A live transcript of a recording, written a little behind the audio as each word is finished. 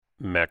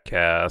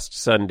MacCast,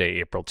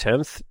 Sunday, April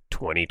 10th,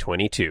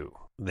 2022.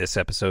 This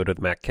episode of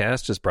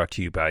MacCast is brought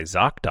to you by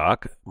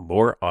ZocDoc.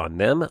 More on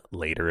them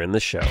later in the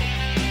show.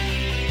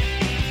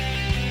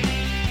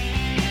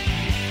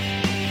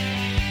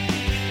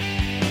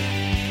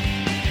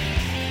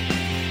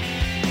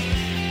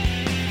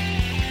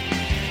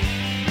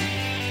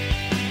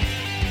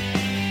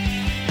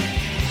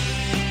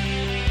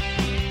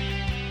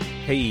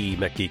 Hey,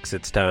 Mac Geeks,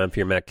 it's time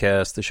for your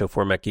MacCast, the show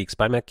for Mac Geeks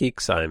by Mac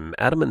Geeks. I'm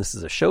Adam, and this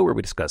is a show where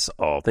we discuss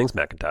all things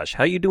Macintosh.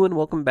 How you doing?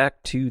 Welcome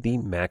back to the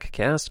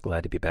MacCast.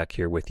 Glad to be back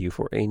here with you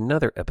for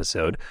another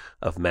episode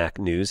of Mac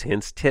news,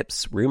 hints,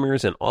 tips,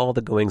 rumors, and all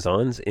the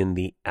goings-ons in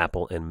the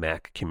Apple and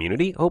Mac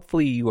community.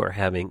 Hopefully you are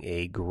having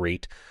a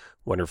great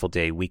wonderful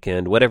day,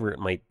 weekend, whatever it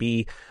might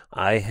be.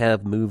 I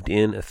have moved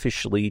in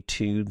officially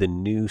to the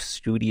new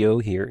studio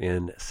here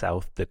in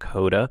South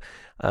Dakota.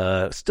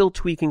 Still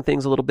tweaking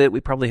things a little bit. We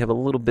probably have a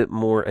little bit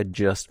more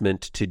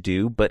adjustment to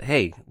do, but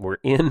hey, we're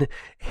in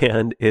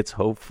and it's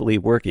hopefully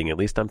working. At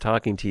least I'm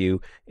talking to you,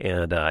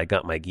 and I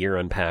got my gear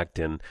unpacked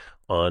and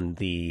on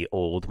the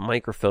old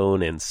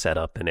microphone and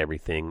setup, and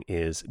everything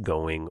is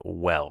going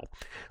well.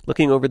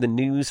 Looking over the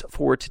news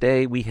for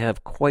today, we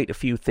have quite a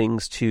few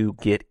things to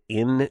get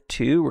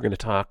into. We're going to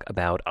talk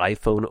about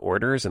iPhone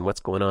orders and what's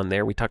going on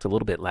there. We talked a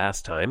little bit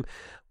last time.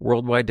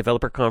 Worldwide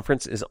Developer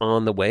Conference is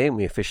on the way, and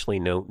we officially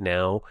know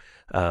now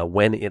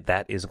when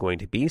that is going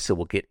to be, so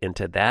we'll get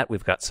into that.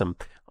 We've got some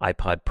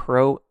iPod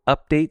Pro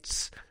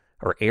updates,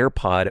 or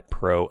AirPod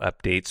Pro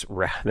updates,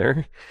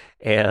 rather.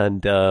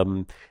 And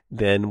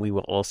then we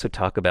will also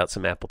talk about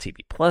some Apple TV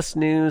Plus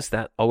news.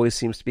 That always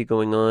seems to be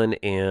going on.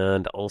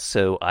 And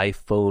also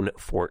iPhone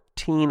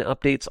 14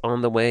 updates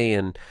on the way.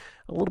 And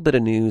a little bit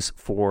of news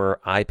for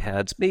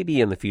iPads,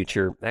 maybe in the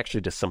future.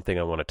 Actually, just something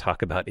I want to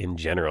talk about in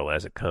general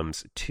as it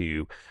comes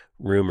to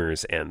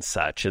rumors and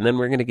such. And then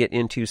we're going to get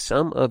into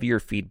some of your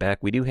feedback.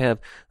 We do have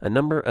a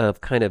number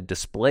of kind of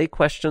display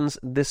questions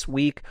this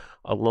week,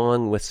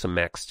 along with some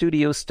Mac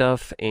Studio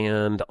stuff,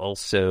 and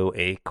also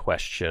a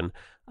question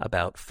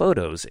about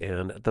photos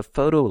and the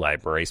photo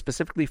library,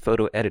 specifically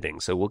photo editing.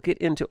 So we'll get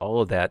into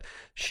all of that.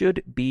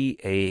 Should be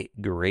a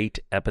great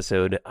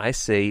episode. I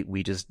say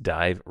we just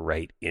dive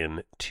right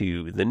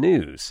into the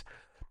news.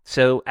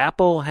 So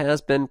Apple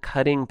has been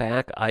cutting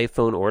back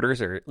iPhone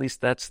orders, or at least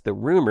that's the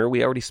rumor.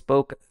 We already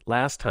spoke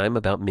last time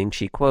about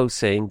Ming-Chi Kuo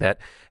saying that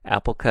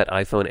Apple cut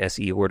iPhone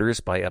SE orders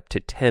by up to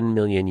 10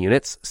 million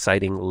units,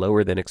 citing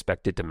lower than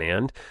expected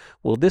demand.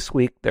 Well, this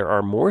week there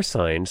are more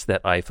signs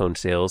that iPhone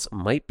sales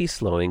might be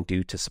slowing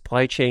due to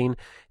supply chain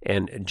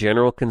and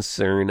general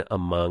concern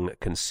among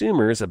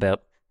consumers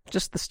about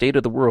just the state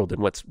of the world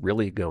and what's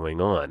really going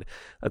on.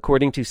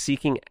 According to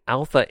Seeking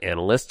Alpha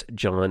analyst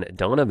John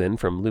Donovan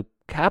from Loop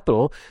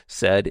Capital,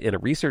 said in a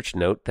research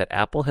note that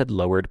Apple had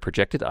lowered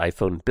projected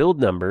iPhone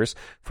build numbers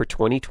for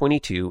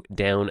 2022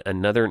 down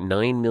another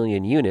 9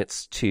 million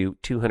units to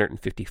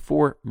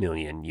 254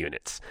 million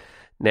units.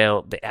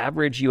 Now, the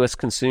average U.S.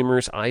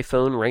 consumer's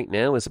iPhone right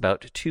now is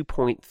about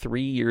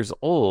 2.3 years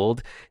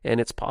old, and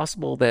it's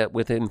possible that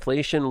with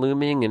inflation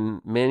looming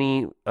and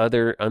many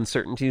other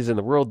uncertainties in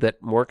the world,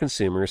 that more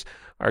consumers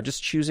are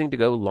just choosing to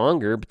go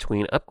longer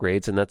between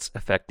upgrades, and that's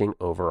affecting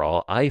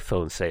overall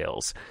iPhone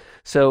sales.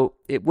 So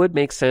it would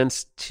make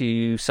sense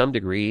to some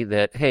degree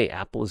that, hey,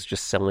 Apple is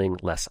just selling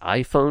less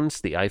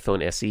iPhones. The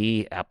iPhone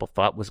SE, Apple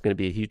thought was going to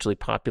be a hugely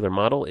popular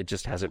model. It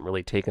just hasn't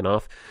really taken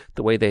off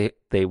the way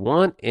they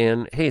want.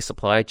 And, hey,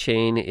 supply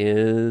chain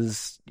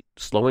is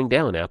slowing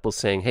down. Apple's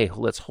saying, hey,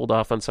 let's hold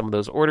off on some of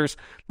those orders.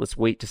 Let's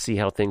wait to see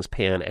how things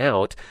pan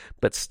out.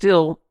 But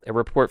still, a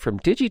report from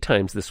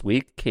DigiTimes this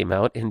week came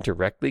out and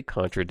directly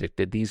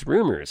contradicted these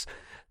rumors.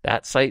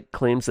 That site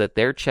claims that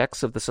their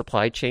checks of the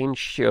supply chain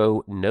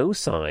show no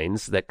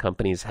signs that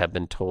companies have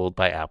been told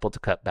by Apple to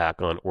cut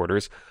back on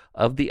orders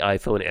of the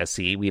iPhone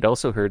SE. We'd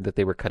also heard that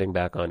they were cutting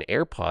back on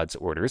AirPods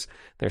orders.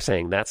 They're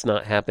saying that's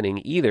not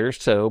happening either.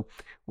 So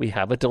we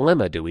have a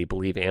dilemma. Do we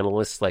believe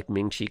analysts like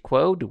Ming-Chi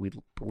Kuo? Do we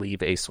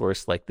believe a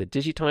source like the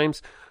DigiTimes?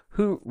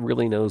 Who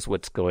really knows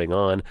what's going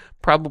on?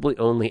 Probably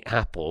only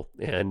Apple,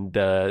 and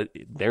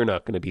they're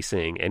not going to be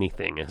saying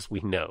anything, as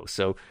we know.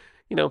 So,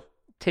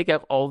 take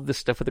out all of this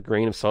stuff with a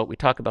grain of salt. We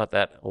talk about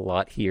that a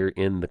lot here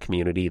in the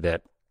community,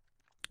 that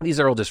these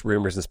are all just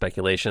rumors and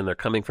speculation. They're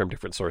coming from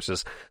different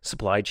sources.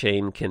 Supply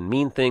chain can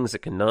mean things.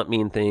 It can not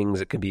mean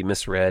things. It can be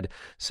misread.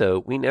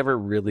 So we never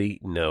really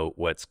know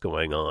what's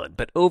going on.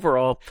 But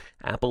overall,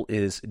 Apple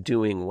is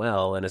doing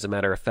well. And as a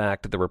matter of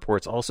fact, the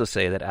reports also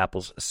say that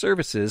Apple's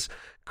services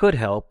could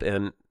help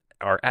and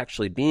are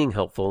actually being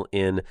helpful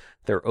in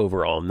their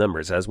overall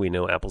numbers. As we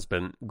know, Apple's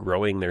been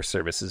growing their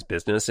services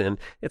business, and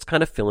it's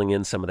kind of filling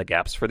in some of the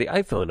gaps for the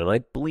iPhone. And I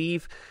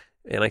believe,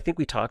 and I think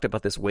we talked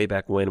about this way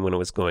back when it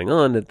was going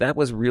on, that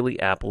was really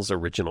Apple's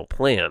original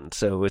plan.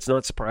 So it's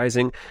not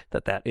surprising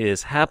that that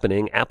is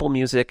happening. Apple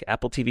Music,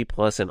 Apple TV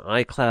Plus, and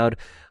iCloud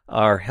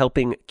are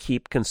helping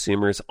keep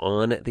consumers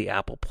on the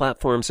Apple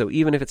platform. So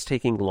even if it's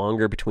taking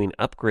longer between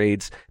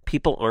upgrades,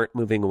 people aren't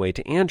moving away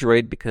to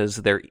Android because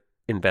they're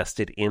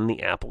invested in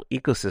the Apple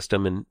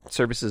ecosystem, and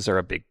services are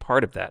a big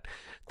part of that.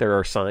 There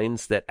are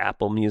signs that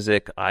Apple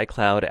Music,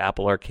 iCloud,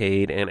 Apple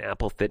Arcade, and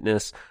Apple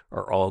Fitness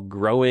are all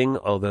growing,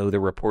 although the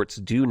reports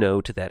do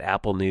note that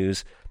Apple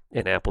News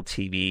and Apple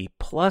TV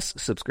Plus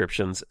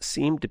subscriptions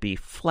seem to be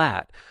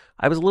flat.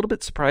 I was a little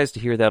bit surprised to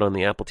hear that on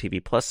the Apple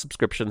TV Plus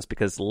subscriptions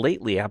because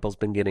lately Apple's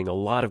been getting a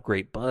lot of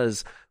great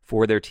buzz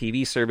for their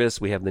TV service.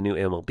 We have the new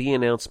MLB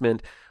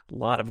announcement, a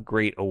lot of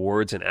great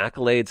awards and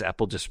accolades.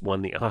 Apple just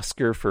won the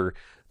Oscar for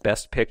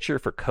Best Picture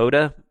for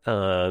Coda.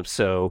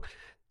 So,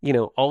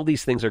 all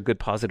these things are good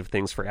positive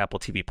things for Apple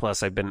TV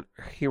Plus. I've been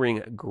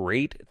hearing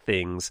great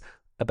things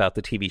about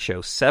the TV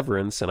show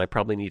Severance, and I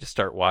probably need to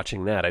start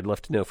watching that. I'd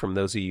love to know from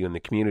those of you in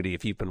the community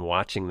if you've been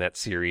watching that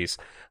series.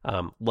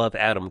 Love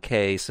Adam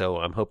Kay, so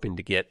I'm hoping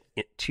to get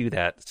to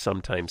that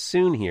sometime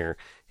soon here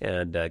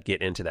and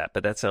get into that.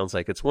 But that sounds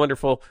like it's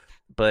wonderful.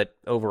 But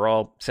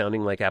overall,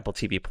 sounding like Apple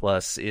TV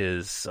Plus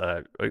is,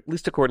 at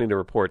least according to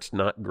reports,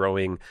 not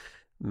growing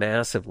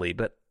massively,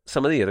 but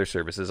some of the other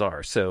services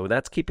are. So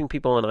that's keeping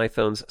people on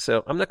iPhones.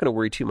 So I'm not going to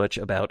worry too much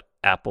about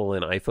Apple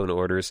and iPhone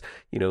orders.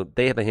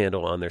 They have a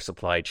handle on their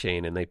supply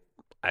chain, and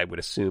I would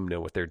assume, know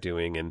what they're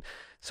doing. And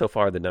so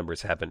far, the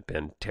numbers haven't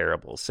been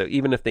terrible. So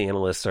even if the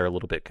analysts are a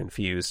little bit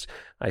confused,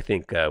 I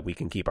think we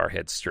can keep our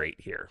heads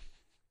straight here.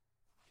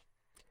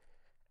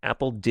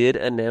 Apple did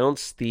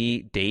announce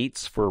the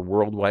dates for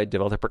Worldwide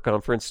Developer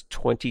Conference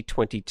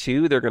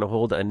 2022. They're going to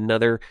hold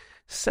another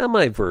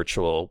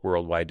semi-virtual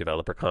Worldwide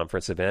Developer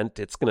Conference event.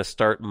 It's going to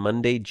start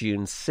Monday,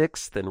 June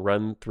 6th and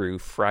run through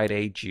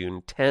Friday,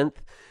 June 10th.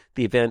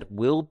 The event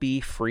will be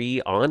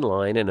free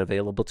online and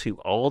available to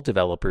all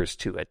developers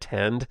to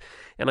attend.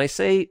 And I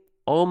say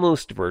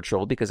almost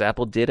virtual because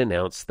Apple did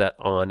announce that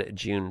on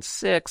June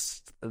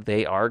 6th,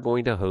 they are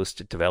going to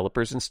host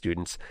developers and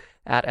students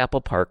at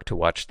Apple Park to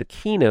watch the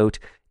keynote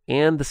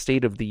and the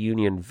State of the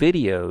Union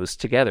videos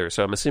together.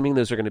 So I'm assuming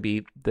those are going to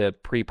be the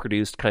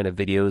pre-produced kind of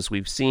videos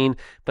we've seen,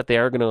 but they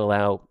are going to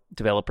allow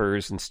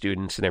developers and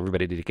students and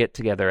everybody to get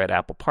together at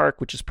Apple Park,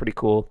 which is pretty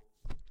cool,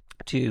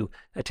 to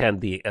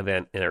attend the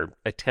event or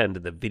attend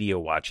the video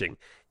watching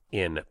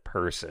in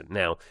person.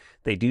 Now,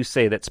 they do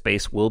say that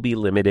space will be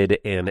limited,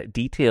 and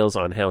details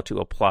on how to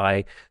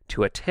apply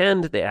to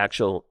attend the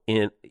actual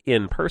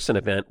in-person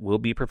event will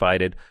be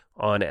provided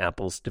on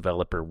Apple's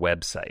developer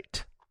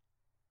website.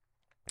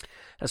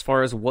 As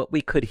far as what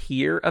we could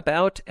hear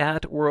about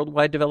at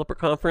Worldwide Developer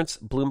Conference,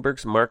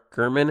 Bloomberg's Mark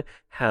Gurman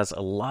has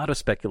a lot of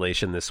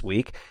speculation this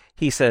week.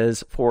 He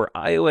says for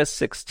iOS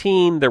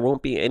 16, there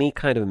won't be any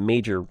kind of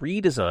major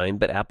redesign,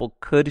 but Apple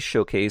could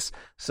showcase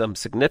some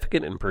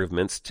significant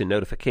improvements to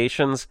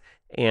notifications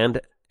and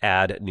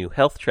add new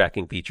health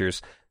tracking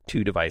features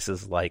to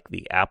devices like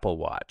the Apple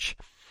Watch.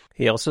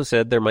 He also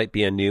said there might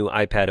be a new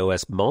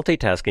iPadOS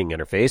multitasking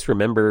interface.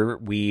 Remember,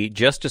 we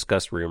just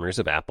discussed rumors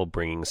of Apple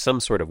bringing some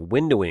sort of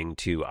windowing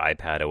to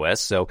iPadOS,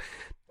 so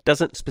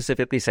doesn't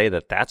specifically say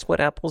that that's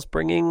what Apple's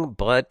bringing,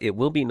 but it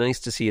will be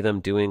nice to see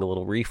them doing a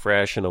little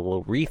refresh and a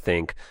little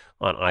rethink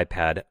on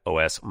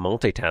iPadOS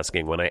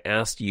multitasking. When I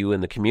asked you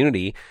in the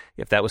community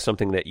if that was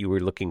something that you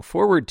were looking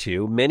forward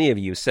to, many of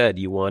you said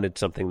you wanted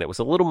something that was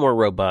a little more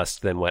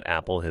robust than what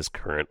Apple has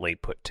currently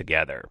put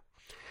together.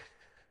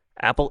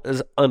 Apple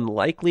is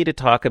unlikely to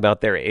talk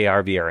about their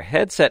AR/VR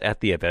headset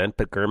at the event,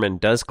 but Gurman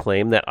does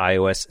claim that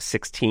iOS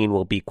 16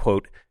 will be,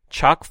 quote,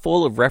 chock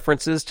full of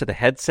references to the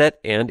headset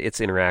and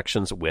its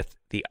interactions with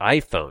the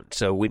iPhone.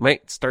 So we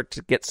might start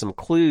to get some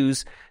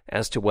clues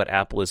as to what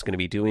Apple is going to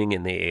be doing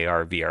in the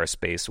AR/VR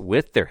space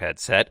with their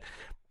headset.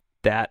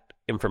 That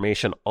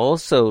information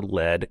also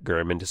led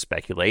Gurman to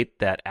speculate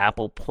that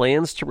Apple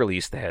plans to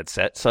release the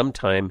headset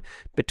sometime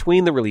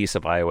between the release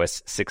of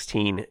iOS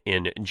 16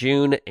 in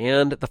June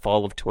and the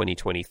fall of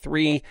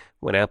 2023,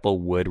 when Apple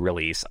would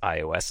release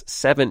iOS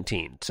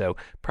 17. So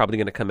probably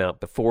going to come out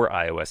before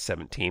iOS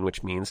 17,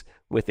 which means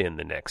within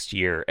the next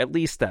year, at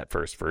least that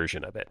first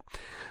version of it.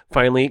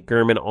 Finally,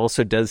 Gurman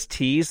also does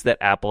tease that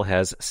Apple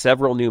has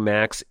several new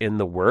Macs in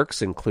the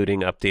works,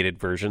 including updated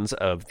versions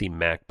of the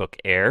MacBook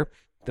Air,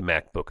 the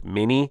MacBook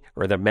Mini,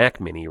 or the Mac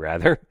Mini,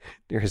 rather.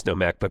 There is no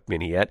MacBook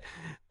Mini yet.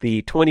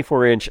 The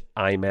 24-inch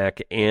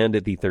iMac and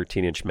the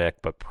 13-inch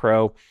MacBook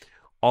Pro.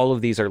 All of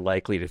these are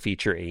likely to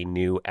feature a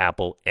new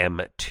Apple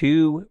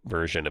M2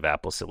 version of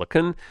Apple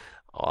Silicon,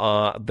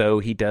 though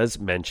he does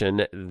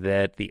mention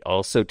that the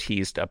also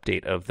teased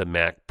update of the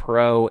Mac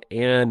Pro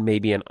and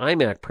maybe an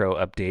iMac Pro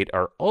update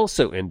are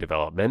also in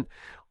development.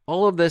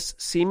 All of this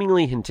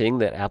seemingly hinting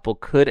that Apple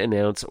could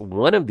announce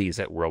one of these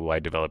at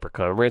Worldwide Developer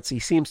Conference. He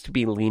seems to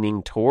be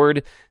leaning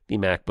toward the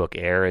MacBook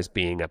Air as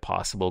being a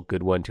possible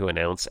good one to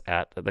announce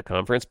at the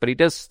conference, but he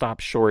does stop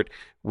short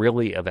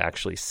really of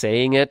actually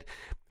saying it.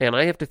 And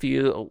I have to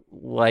feel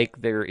like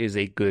there is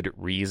a good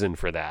reason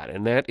for that,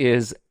 and that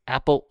is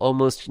Apple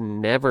almost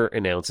never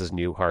announces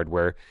new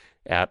hardware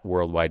at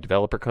Worldwide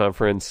Developer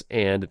Conference,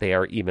 and they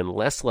are even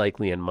less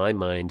likely, in my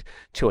mind,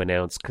 to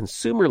announce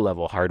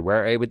consumer-level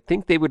hardware. I would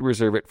think they would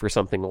reserve it for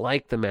something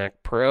like the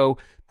Mac Pro,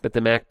 but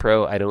the Mac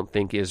Pro I don't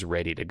think is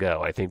ready to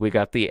go. I think we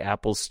got the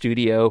Apple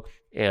Studio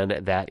and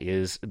that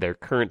is their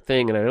current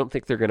thing, and I don't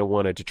think they're going to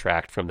want to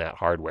detract from that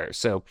hardware.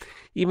 So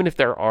even if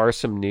there are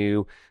some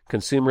new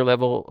consumer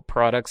level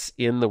products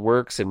in the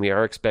works, and we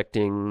are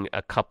expecting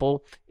a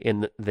couple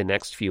in the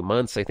next few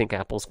months, I think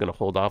Apple's going to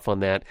hold off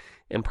on that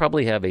and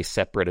probably have a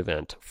separate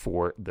event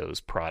for those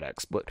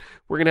products. But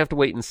we're going to have to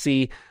wait and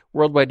see.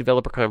 Worldwide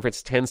Developer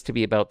Conference tends to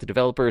be about the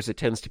developers. It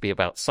tends to be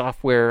about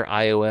software,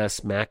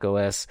 iOS,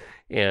 macOS,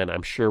 and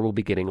I'm sure we'll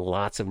be getting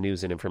lots of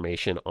news and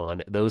information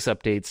on those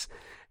updates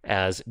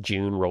as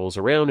June rolls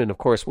around. And of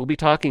course, we'll be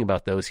talking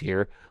about those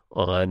here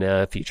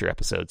on future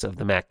episodes of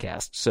the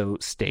MacCast, so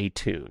stay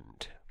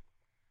tuned.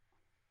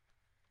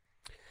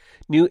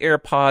 New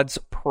AirPods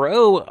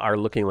Pro are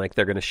looking like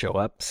they're going to show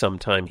up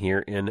sometime here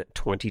in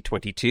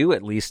 2022,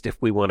 at least if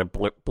we want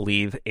to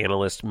believe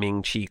analyst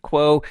Ming-Chi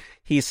Kuo.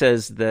 He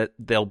says that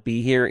they'll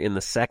be here in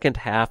the second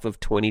half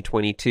of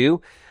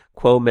 2022.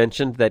 Kuo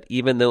mentioned that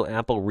even though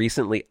Apple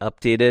recently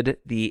updated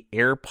the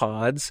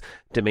AirPods,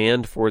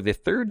 demand for the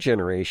third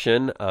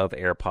generation of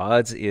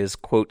AirPods is,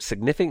 quote,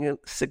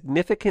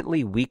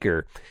 significantly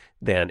weaker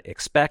than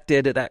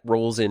expected. That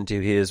rolls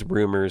into his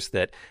rumors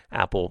that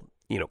Apple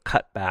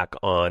cut back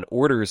on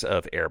orders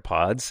of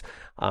AirPods.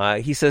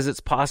 He says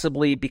it's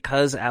possibly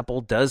because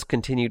Apple does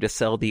continue to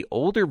sell the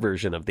older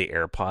version of the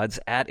AirPods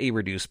at a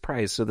reduced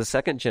price. So the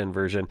second gen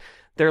version,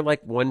 they're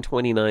like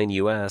 $129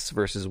 US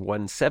versus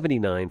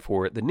 $179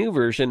 for the new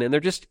version, and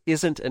there just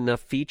isn't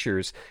enough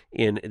features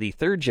in the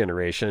third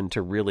generation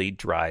to really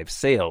drive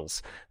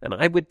sales. And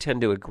I would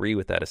tend to agree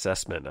with that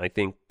assessment. I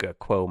think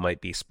Kuo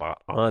might be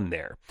spot on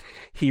there.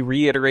 He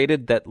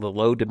reiterated that the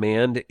low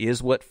demand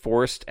is what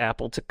forced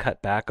Apple to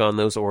cut back on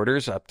those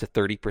orders up to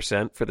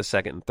 30% for the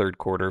second and third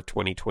quarter of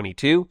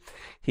 2022.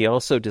 He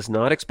also does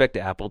not expect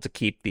Apple to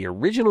keep the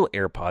original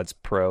AirPods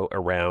Pro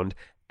around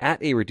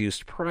at a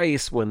reduced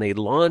price when they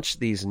launch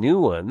these new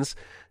ones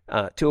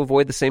to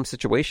avoid the same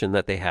situation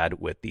that they had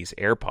with these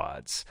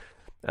AirPods.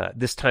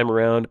 This time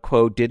around,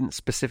 Kuo didn't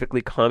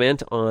specifically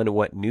comment on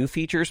what new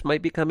features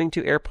might be coming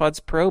to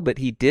AirPods Pro, but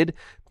he did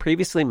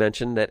previously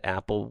mention that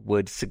Apple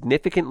would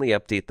significantly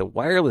update the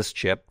wireless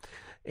chip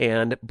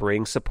and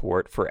bring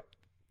support for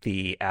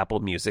the Apple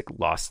Music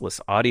lossless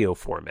audio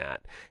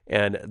format.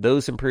 And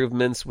those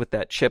improvements with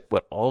that chip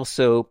would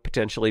also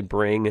potentially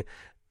bring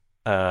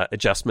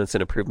adjustments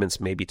and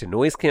improvements maybe to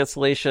noise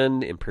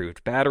cancellation,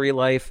 improved battery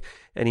life,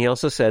 and he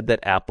also said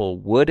that Apple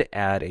would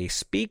add a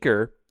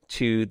speaker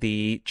to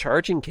the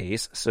charging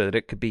case so that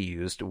it could be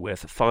used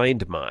with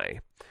Find My.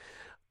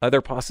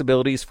 Other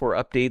possibilities for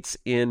updates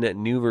in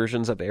new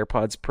versions of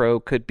AirPods Pro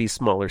could be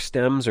smaller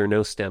stems or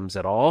no stems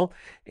at all,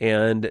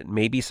 and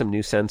maybe some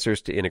new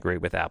sensors to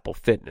integrate with Apple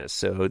Fitness.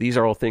 So these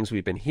are all things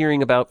we've been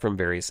hearing about from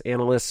various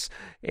analysts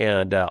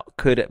and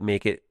could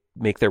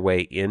make their way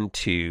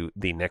into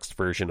the next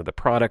version of the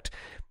product.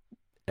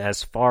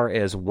 As far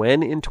as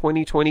when in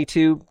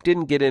 2022,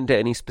 didn't get into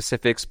any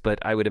specifics, but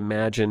I would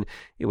imagine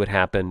it would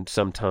happen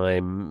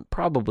sometime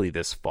probably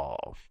this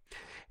fall.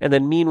 And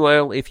then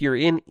meanwhile, if you're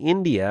in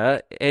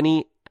India,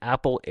 any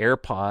Apple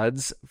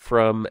AirPods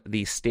from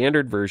the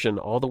standard version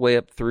all the way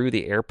up through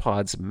the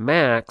AirPods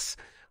Max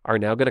are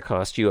now going to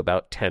cost you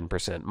about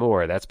 10%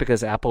 more. That's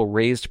because Apple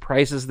raised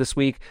prices this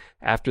week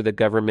after the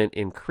government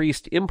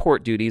increased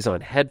import duties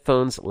on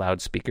headphones,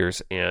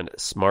 loudspeakers, and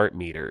smart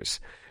meters.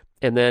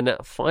 And then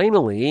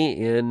finally,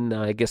 in,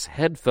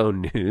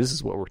 headphone news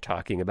is what we're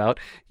talking about,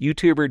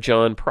 YouTuber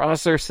Jon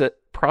Prosser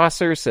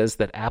says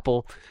that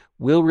Apple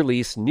will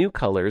release new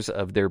colors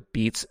of their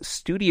Beats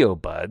Studio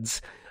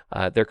Buds.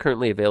 They're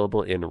currently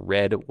available in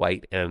red,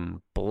 white, and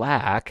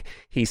black.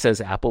 He says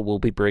Apple will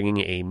be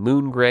bringing a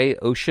moon gray,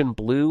 ocean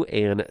blue,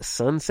 and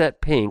sunset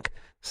pink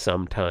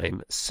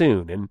sometime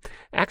soon. And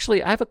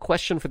actually, I have a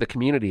question for the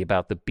community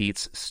about the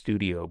Beats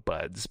Studio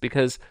Buds,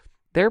 because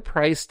they're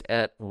priced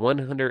at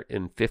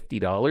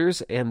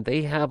 $150, and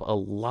they have a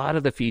lot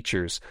of the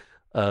features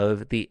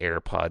of the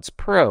AirPods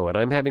Pro. And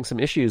I'm having some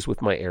issues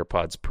with my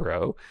AirPods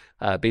Pro.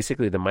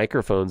 Basically, the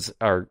microphones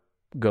are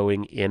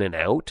going in and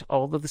out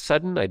all of a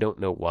sudden. I don't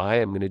know why.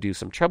 I'm going to do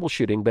some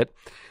troubleshooting, but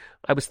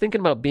I was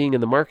thinking about being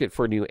in the market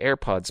for a new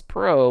AirPods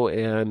Pro,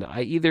 and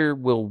I either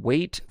will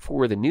wait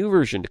for the new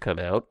version to come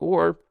out,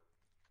 or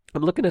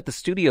I'm looking at the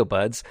Studio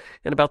Buds,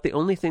 and about the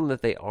only thing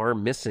that they are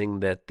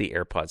missing that the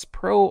AirPods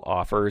Pro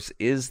offers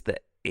is the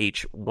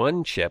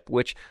H1 chip,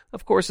 which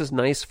of course is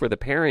nice for the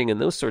pairing and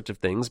those sorts of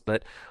things,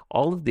 but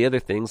all of the other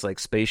things like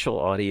spatial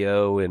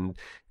audio and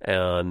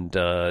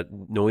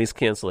noise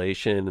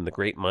cancellation and the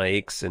great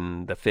mics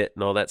and the fit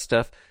and all that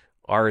stuff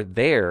are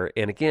there.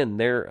 And again,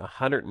 they're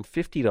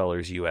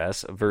 $150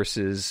 US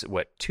versus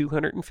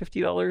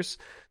 $250?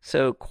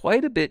 So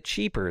quite a bit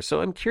cheaper.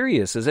 So I'm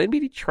curious, has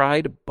anybody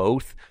tried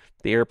both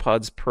the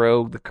AirPods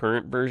Pro, the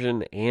current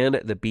version, and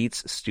the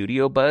Beats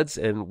Studio Buds?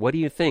 And what do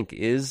you think?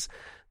 Is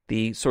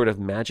the sort of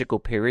magical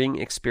pairing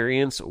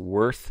experience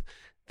worth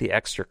the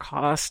extra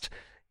cost?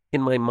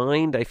 In my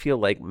mind, I feel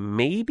like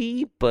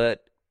maybe,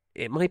 but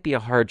it might be a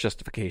hard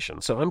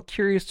justification. So I'm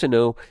curious to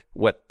know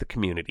what the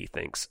community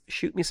thinks.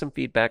 Shoot me some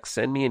feedback.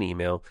 Send me an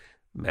email,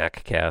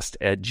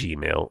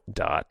 maccast@gmail.com.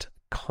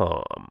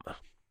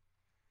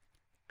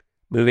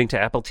 Moving to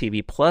Apple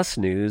TV Plus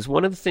news,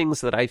 one of the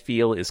things that I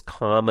feel is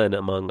common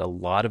among a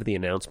lot of the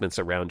announcements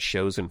around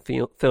shows and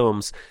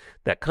films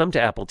that come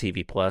to Apple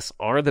TV Plus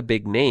are the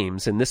big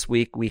names, and this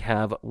week we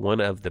have one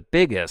of the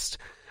biggest.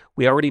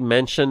 We already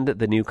mentioned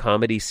the new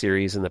comedy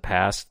series in the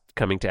past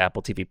coming to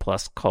Apple TV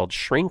Plus called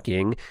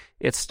Shrinking.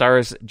 It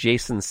stars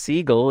Jason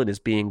Segel and is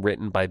being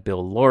written by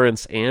Bill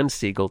Lawrence and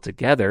Segel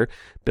together.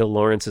 Bill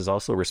Lawrence is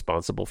also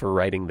responsible for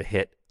writing the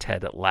hit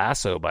Ted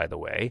Lasso, by the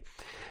way.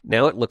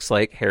 Now it looks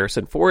like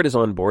Harrison Ford is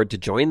on board to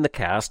join the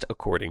cast,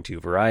 according to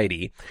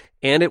Variety,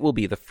 and it will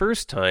be the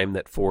first time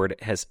that Ford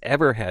has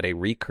ever had a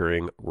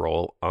recurring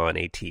role on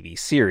a TV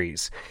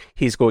series.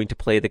 He's going to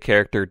play the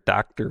character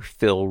Dr.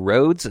 Phil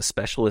Rhodes, a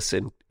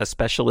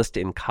specialist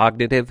in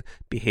cognitive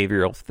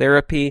behavioral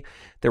therapy.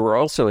 There were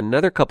also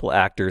another couple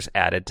actors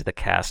added to the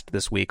cast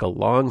this week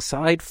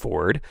alongside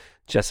Ford: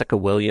 Jessica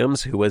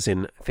Williams, who was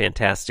in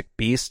Fantastic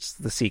Beasts: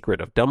 The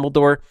Secret of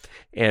Dumbledore,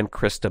 and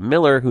Krista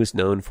Miller, who's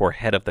known for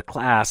Head of the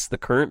Class, the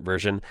current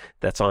version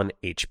that's on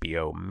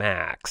HBO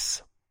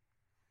Max.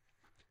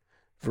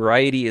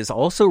 Variety is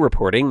also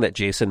reporting that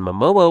Jason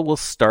Momoa will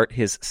start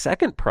his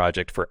second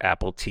project for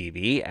Apple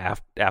TV,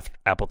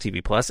 Apple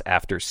TV Plus,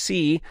 after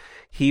C.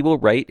 He will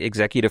write,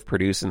 executive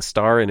produce, and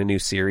star in a new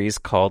series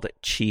called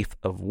Chief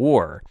of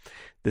War.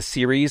 The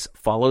series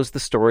follows the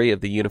story of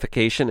the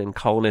unification and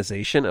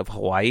colonization of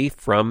Hawaii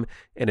from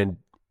an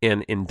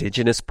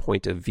indigenous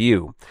point of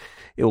view.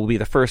 It will be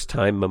the first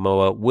time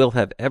Momoa will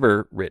have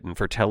ever written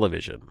for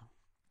television.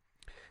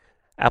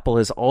 Apple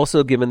has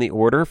also given the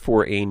order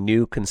for a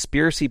new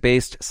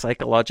conspiracy-based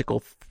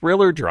psychological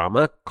thriller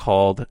drama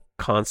called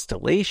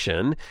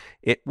Constellation.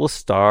 It will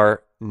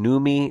star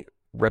Noomi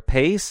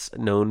Rapace,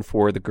 known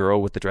for The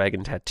Girl with the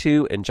Dragon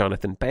Tattoo, and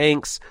Jonathan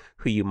Banks,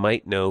 who you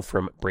might know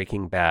from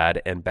Breaking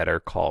Bad and Better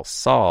Call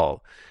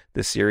Saul.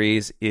 The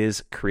series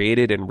is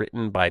created and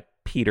written by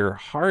Peter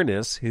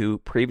Harness, who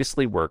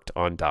previously worked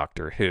on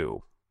Doctor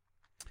Who.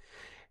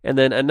 And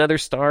then another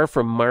star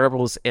from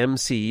Marvel's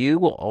MCU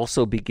will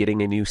also be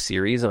getting a new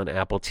series on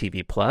Apple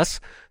TV Plus.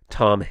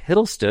 Tom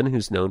Hiddleston,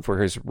 who's known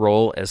for his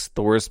role as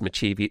Thor's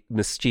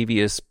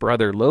mischievous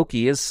brother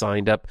Loki, is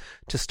signed up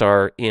to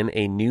star in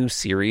a new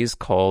series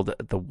called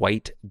The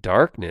White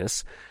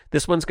Darkness.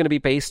 This one's going to be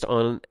based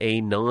on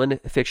a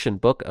non-fiction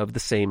book of the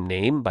same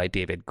name by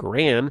David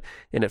Grann,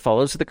 and it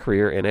follows the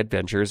career and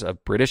adventures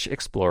of British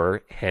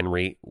explorer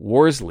Henry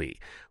Worsley.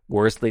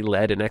 Worsley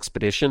led an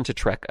expedition to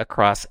trek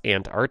across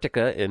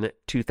Antarctica in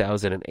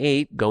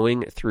 2008,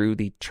 going through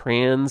the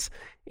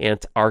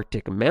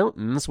Trans-Antarctic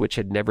Mountains, which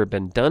had never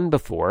been done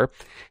before.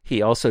 He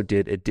also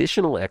did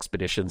additional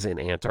expeditions in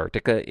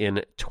Antarctica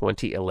in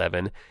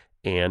 2011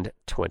 and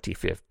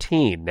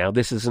 2015. Now,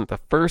 this isn't the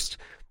first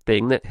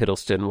thing that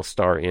Hiddleston will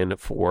star in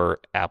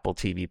for Apple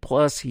TV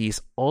Plus.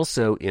 He's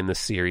also in the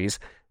series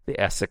The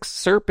Essex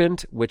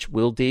Serpent, which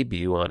will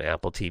debut on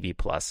Apple TV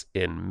Plus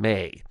in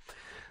May.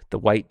 The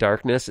White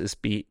Darkness is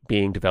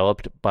being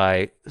developed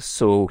by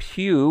So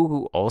Hugh,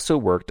 who also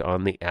worked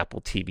on the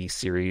Apple TV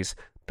series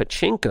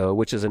Pachinko,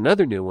 which is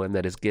another new one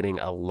that is getting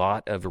a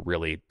lot of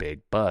really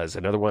big buzz.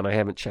 Another one I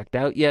haven't checked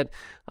out yet,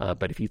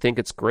 but if you think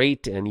it's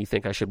great and you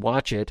think I should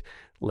watch it,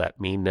 let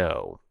me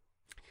know.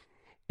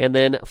 And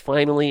then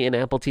finally, in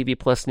Apple TV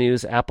Plus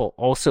news, Apple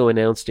also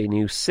announced a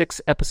new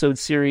 6-episode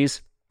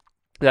series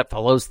that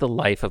follows the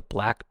life of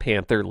Black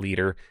Panther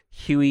leader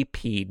Huey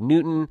P.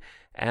 Newton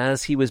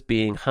as he was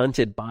being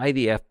hunted by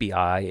the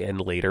FBI and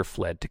later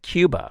fled to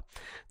Cuba.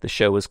 The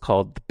show is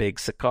called The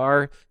Big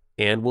Cigar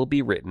and will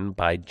be written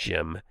by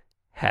Jim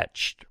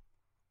Hecht.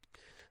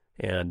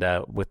 And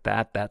with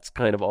that, that's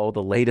kind of all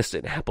the latest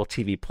in Apple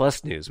TV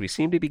Plus news. We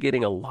seem to be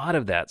getting a lot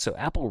of that. So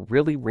Apple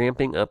really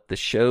ramping up the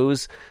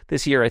shows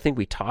this year. I think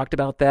we talked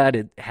about that.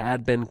 It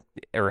had been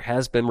or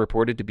has been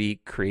reported to be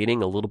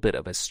creating a little bit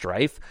of a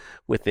strife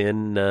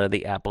within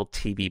the Apple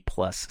TV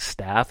Plus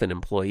staff and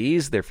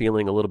employees. They're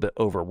feeling a little bit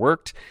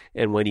overworked.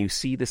 And when you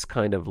see this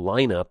kind of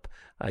lineup,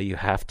 you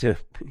have to,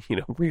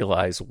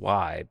 realize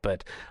why.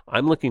 But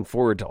I'm looking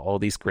forward to all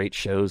these great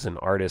shows and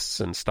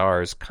artists and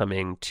stars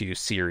coming to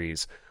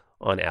series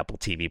on Apple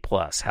TV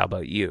Plus. How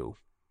about you?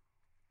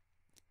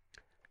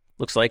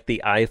 Looks like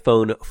the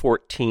iPhone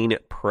 14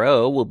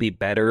 Pro will be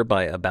better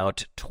by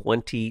about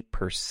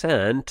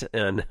 20%.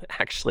 And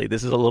actually,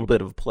 this is a little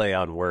bit of a play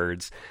on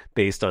words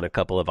based on a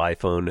couple of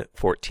iPhone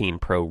 14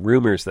 Pro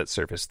rumors that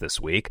surfaced this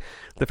week.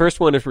 The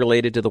first one is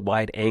related to the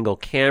wide-angle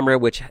camera,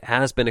 which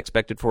has been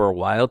expected for a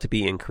while to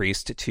be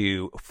increased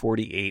to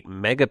 48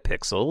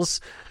 megapixels.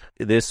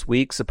 This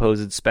week,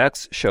 supposed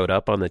specs showed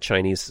up on the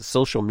Chinese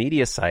social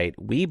media site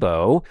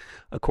Weibo.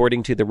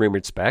 According to the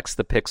rumored specs,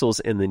 the pixels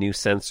in the new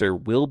sensor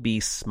will be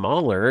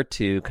smaller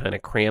to kind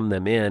of cram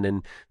them in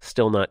and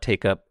still not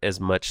take up as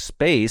much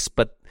space,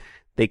 but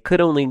they could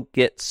only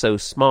get so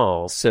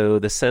small, so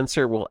the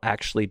sensor will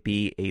actually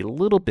be a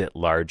little bit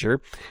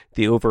larger.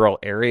 The overall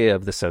area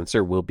of the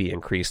sensor will be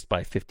increased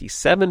by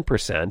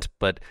 57%,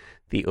 but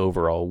the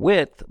overall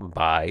width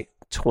by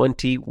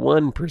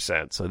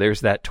 21%. So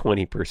there's that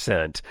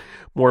 20%.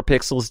 More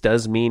pixels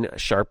does mean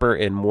sharper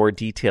and more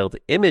detailed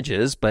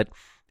images, but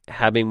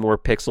having more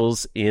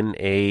pixels in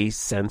a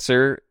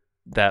sensor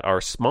that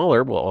are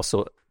smaller will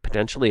also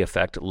potentially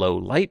affect low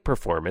light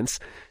performance.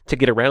 To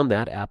get around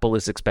that, Apple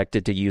is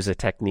expected to use a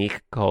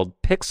technique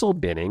called pixel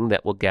binning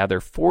that will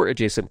gather 4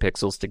 adjacent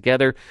pixels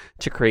together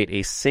to create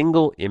a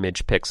single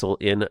image pixel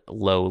in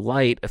low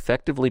light,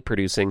 effectively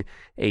producing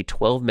a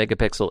 12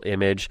 megapixel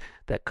image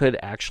that could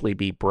actually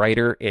be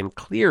brighter and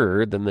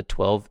clearer than the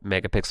 12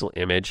 megapixel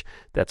image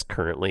that's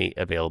currently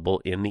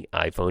available in the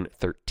iPhone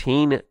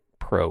 13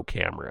 Pro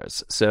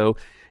cameras. So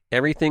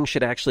everything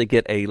should actually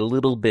get a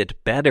little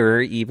bit better,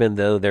 even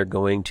though they're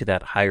going to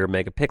that higher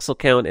megapixel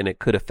count, and it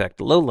could affect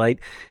low light,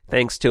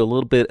 thanks to a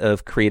little bit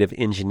of creative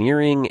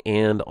engineering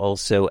and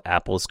also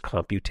Apple's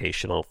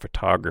computational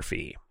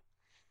photography.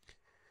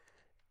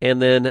 And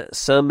then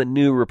some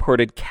new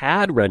reported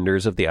CAD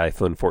renders of the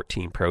iPhone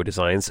 14 Pro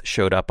designs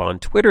showed up on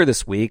Twitter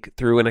this week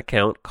through an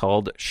account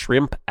called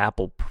Shrimp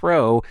Apple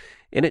Pro,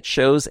 and it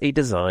shows a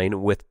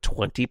design with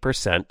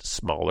 20%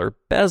 smaller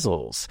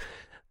bezels.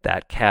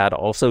 That CAD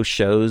also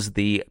shows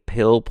the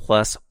Pill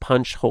Plus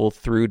punch hole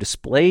through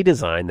display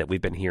design that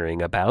we've been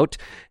hearing about,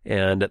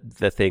 and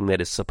the thing that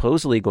is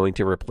supposedly going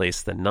to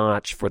replace the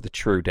notch for the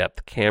True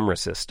Depth camera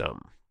system.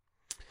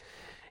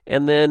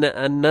 And then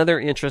another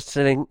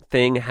interesting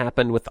thing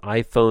happened with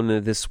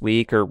iPhone this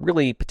week, or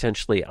really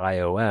potentially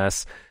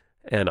iOS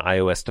and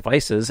iOS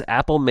devices.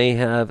 Apple may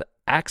have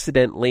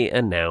accidentally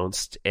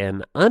announced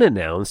an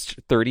unannounced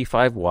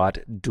 35-watt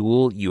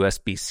dual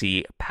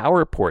USB-C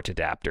power port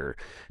adapter.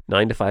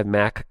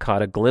 9to5Mac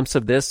caught a glimpse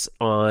of this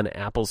on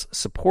Apple's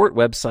support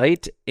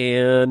website,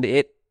 and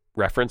it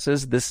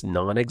references this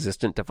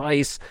non-existent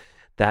device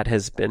that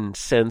has been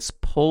since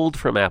pulled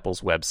from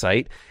Apple's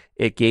website.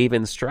 It gave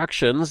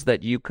instructions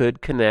that you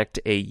could connect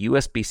a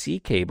USB-C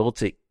cable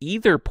to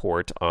either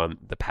port on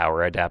the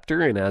power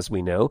adapter, and as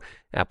we know,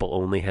 Apple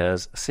only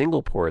has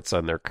single ports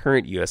on their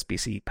current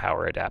USB-C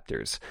power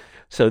adapters.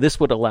 So this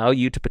would allow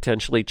you to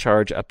potentially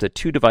charge up to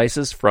 2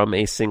 devices from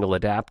a single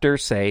adapter,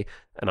 say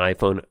an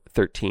iPhone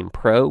 13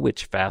 Pro,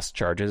 which fast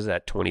charges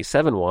at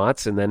 27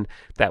 watts, and then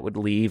that would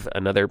leave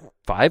another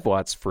 5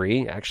 watts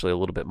free, actually a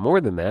little bit more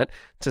than that,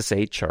 to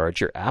say charge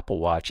your Apple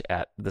Watch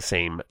at the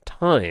same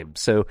time.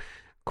 So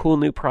cool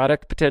new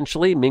product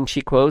potentially.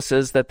 Ming-Chi Kuo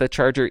says that the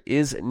charger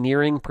is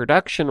nearing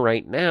production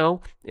right now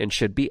and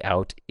should be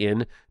out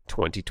in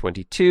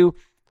 2022.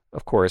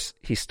 Of course,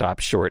 he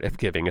stopped short of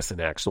giving us an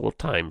actual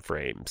time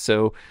frame.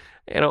 So,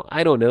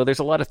 I don't know. There's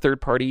a lot of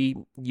third-party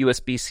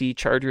USB-C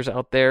chargers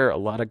out there, a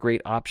lot of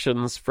great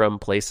options from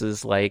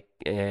places like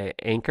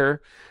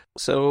Anker.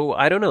 So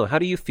I don't know. How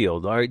do you feel?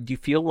 Do you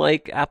feel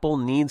like Apple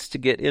needs to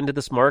get into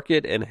this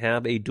market and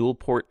have a dual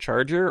port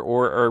charger,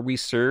 or are we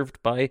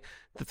served by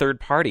the third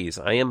parties?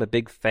 I am a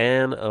big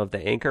fan of the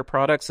Anker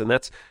products, and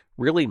that's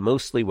really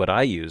mostly what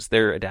I use.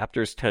 Their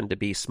adapters tend to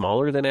be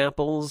smaller than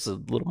Apple's, a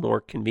little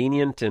more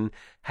convenient, and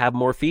have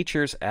more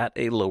features at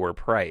a lower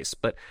price.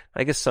 But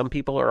I guess some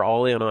people are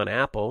all in on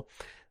Apple,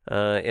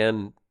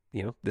 and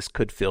this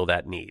could fill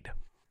that need.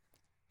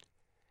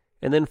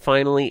 And then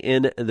finally,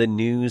 in the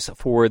news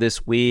for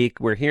this week,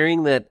 we're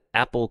hearing that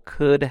Apple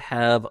could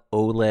have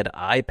OLED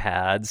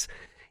iPads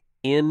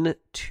in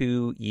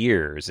 2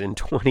 years, in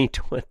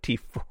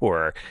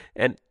 2024.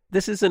 And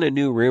this isn't a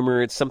new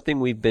rumor. It's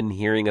something we've been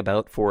hearing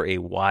about for a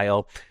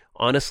while.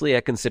 Honestly,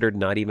 I considered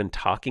not even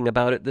talking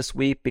about it this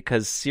week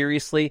because,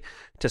 seriously,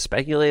 to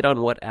speculate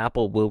on what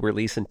Apple will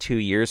release in 2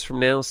 years from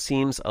now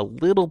seems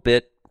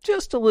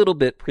just a little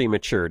bit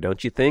premature,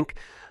 don't you think?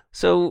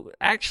 So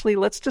actually,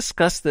 let's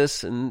discuss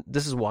this, and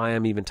this is why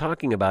I'm even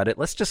talking about it.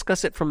 Let's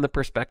discuss it from the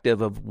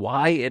perspective of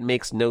why it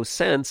makes no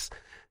sense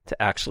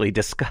to actually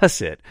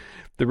discuss it.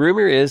 The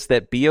rumor is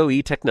that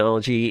BOE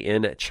Technology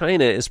in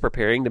China is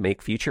preparing to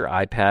make future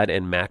iPad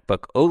and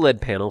MacBook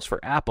OLED panels for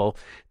Apple.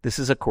 This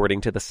is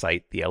according to the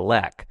site The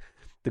Elec.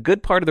 The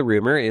good part of the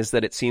rumor is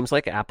that it seems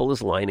like Apple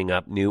is lining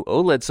up new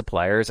OLED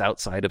suppliers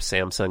outside of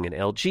Samsung and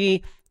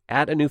LG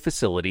at a new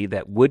facility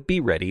that would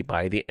be ready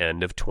by the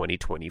end of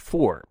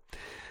 2024.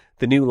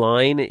 The new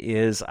line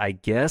is, I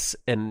guess,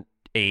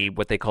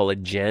 what they call a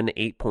Gen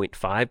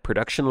 8.5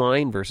 production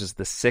line versus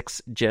the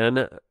 6th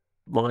Gen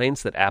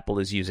lines that Apple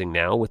is using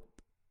now with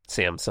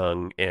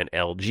Samsung and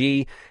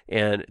LG.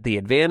 And the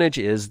advantage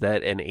is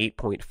that an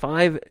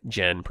 8.5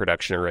 Gen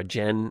production, or a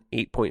Gen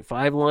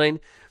 8.5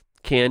 line,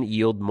 can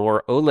yield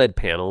more OLED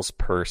panels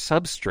per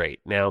substrate.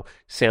 Now,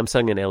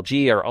 Samsung and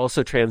LG are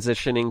also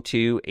transitioning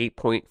to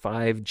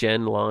 8.5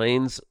 Gen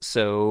lines,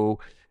 so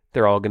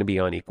they're all going to be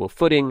on equal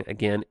footing.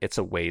 Again, it's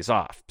a ways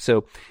off.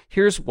 So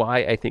here's why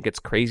I think it's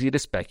crazy to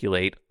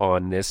speculate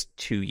on this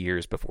 2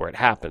 years before it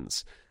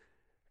happens.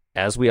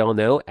 As we all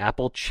know,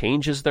 Apple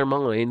changes their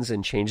minds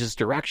and changes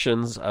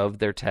directions of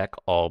their tech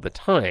all the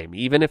time.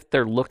 Even if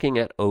they're looking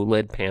at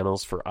OLED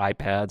panels for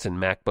iPads and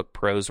MacBook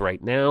Pros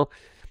right now,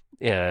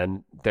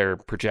 and they're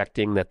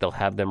projecting that they'll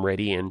have them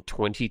ready in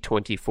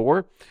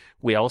 2024,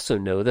 we also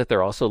know that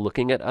they're also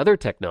looking at other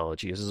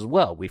technologies as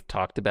well. We've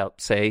talked about,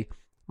 say,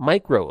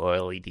 micro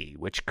OLED,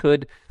 which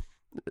could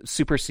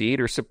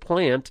supersede or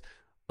supplant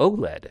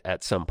OLED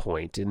at some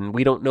point, and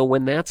we don't know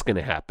when that's going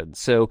to happen.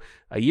 So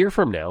a year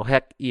from now,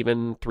 heck,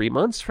 even 3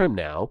 months from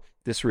now,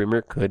 this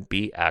rumor could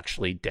be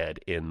actually dead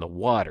in the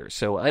water.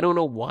 So I don't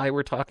know why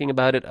we're talking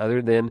about it,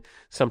 other than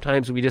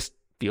sometimes we just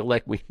feel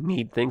like we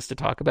need things to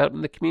talk about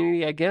in the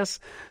community, I guess.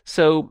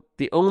 So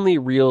the only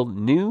real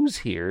news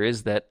here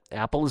is that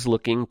Apple is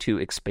looking to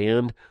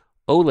expand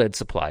OLED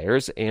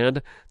suppliers,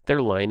 and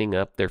they're lining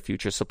up their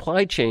future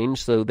supply chain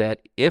so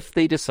that if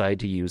they decide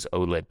to use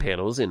OLED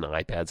panels in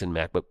iPads and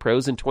MacBook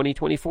Pros in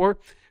 2024,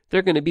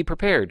 they're going to be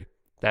prepared.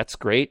 That's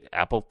great.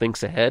 Apple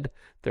thinks ahead.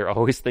 They're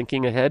always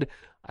thinking ahead.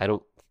 I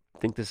don't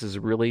think this is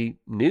really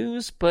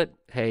news, but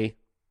hey,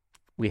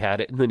 we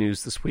had it in the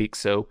news this week,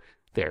 so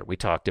there, we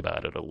talked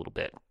about it a little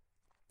bit.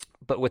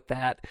 But with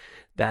that,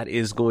 that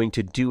is going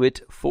to do it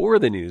for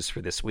the news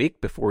for this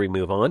week. Before we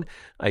move on,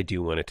 I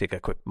do want to take a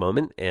quick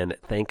moment and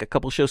thank a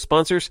couple show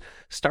sponsors,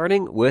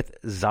 starting with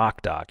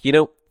ZocDoc. You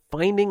know,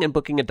 finding and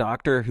booking a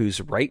doctor who's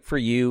right for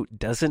you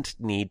doesn't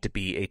need to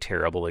be a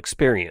terrible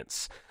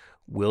experience.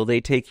 Will they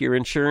take your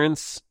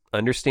insurance,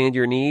 understand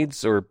your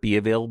needs, or be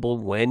available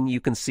when you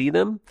can see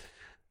them?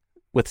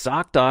 With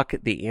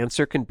ZocDoc, the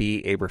answer can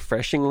be a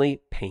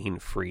refreshingly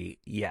pain-free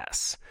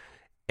yes.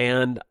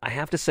 And I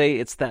have to say,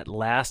 it's that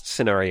last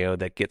scenario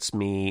that gets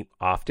me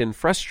often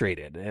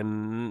frustrated.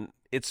 And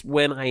it's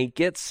when I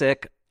get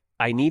sick,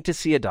 I need to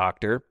see a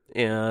doctor,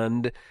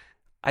 and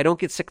I don't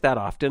get sick that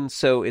often.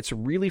 So it's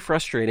really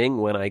frustrating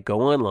when I go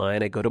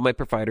online, I go to my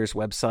provider's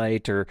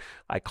website, or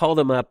I call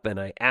them up and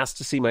I ask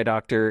to see my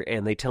doctor,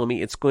 and they tell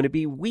me it's going to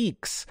be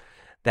weeks.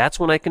 That's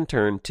when I can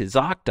turn to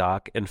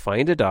ZocDoc and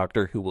find a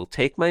doctor who will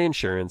take my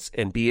insurance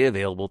and be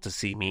available to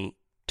see me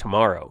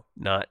tomorrow,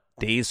 not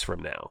days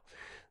from now.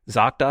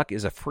 ZocDoc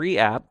is a free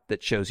app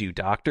that shows you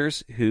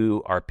doctors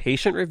who are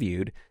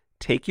patient-reviewed,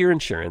 take your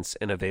insurance,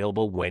 and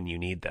available when you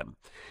need them.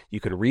 You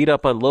can read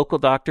up on local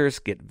doctors,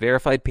 get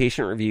verified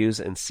patient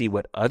reviews, and see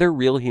what other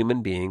real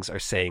human beings are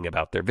saying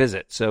about their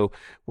visit. So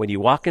when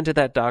you walk into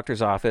that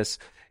doctor's office,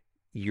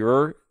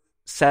 you're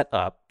set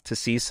up to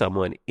see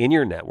someone in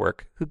your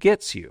network who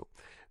gets you.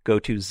 Go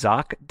to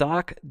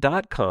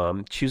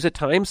ZocDoc.com, choose a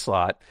time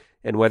slot,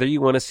 and whether you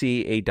want to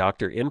see a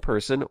doctor in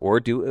person or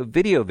do a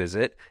video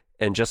visit,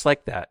 and just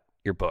like that,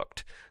 you're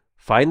booked.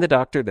 Find the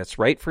doctor that's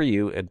right for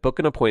you and book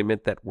an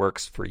appointment that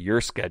works for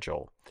your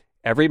schedule.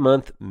 Every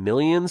month,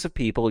 millions of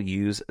people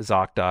use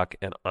ZocDoc,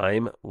 and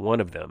I'm one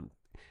of them.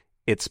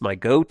 It's my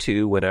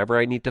go-to whenever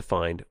I need to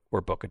find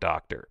or book a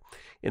doctor.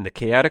 In the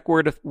chaotic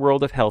world of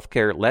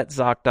healthcare, let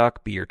ZocDoc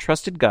be your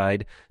trusted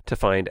guide to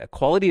find a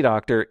quality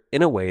doctor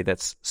in a way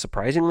that's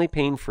surprisingly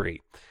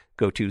pain-free.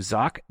 Go to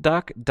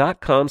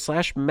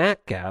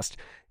ZocDoc.com/MacCast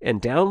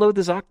and download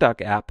the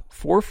ZocDoc app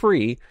for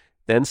free.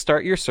 Then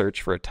start your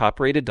search for a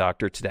top-rated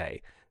doctor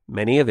today.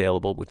 Many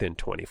available within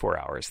 24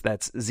 hours.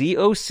 That's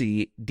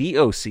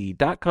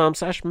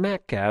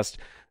ZocDoc.com/MacCast,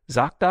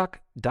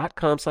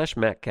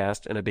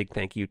 ZocDoc.com/MacCast, and a big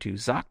thank you to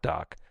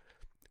ZocDoc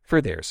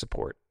for their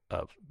support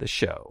of the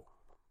show.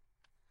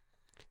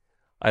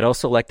 I'd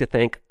also like to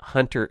thank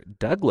Hunter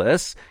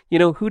Douglas. You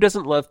know, who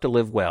doesn't love to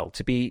live well,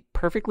 to be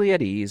perfectly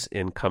at ease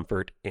in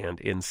comfort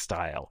and in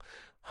style?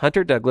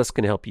 Hunter Douglas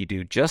can help you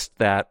do just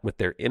that with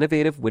their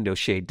innovative window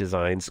shade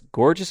designs,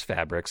 gorgeous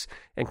fabrics,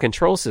 and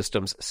control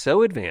systems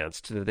so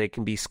advanced that they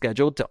can be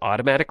scheduled to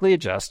automatically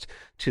adjust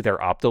to their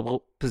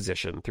optimal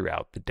position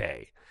throughout the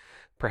day.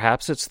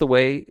 Perhaps it's the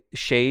way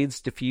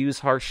shades diffuse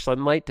harsh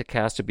sunlight to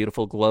cast a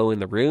beautiful glow in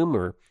the room,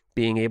 or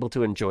being able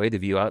to enjoy the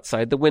view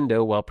outside the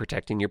window while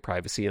protecting your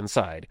privacy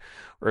inside.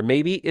 Or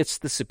maybe it's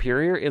the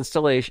superior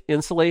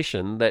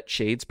insulation that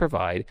shades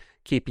provide,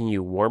 keeping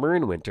you warmer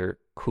in winter,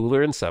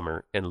 cooler in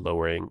summer, and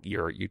lowering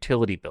your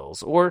utility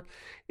bills. Or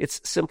it's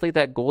simply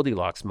that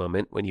Goldilocks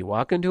moment when you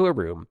walk into a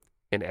room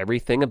and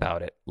everything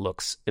about it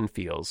looks and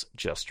feels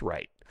just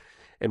right.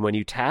 And when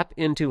you tap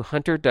into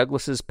Hunter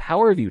Douglas's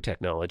PowerView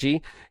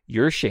technology,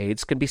 your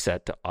shades can be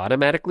set to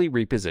automatically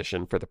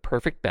reposition for the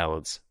perfect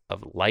balance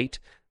of light,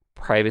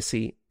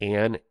 privacy,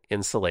 and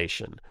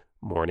insulation,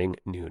 morning,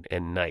 noon,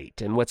 and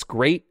night. And what's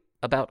great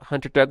about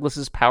Hunter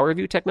Douglas's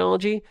PowerView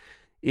technology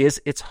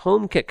is it's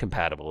HomeKit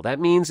compatible. That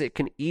means it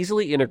can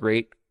easily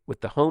integrate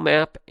with the Home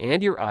app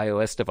and your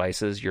iOS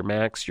devices, your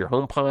Macs, your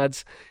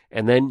HomePods,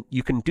 and then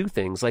you can do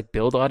things like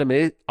build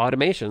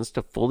automations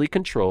to fully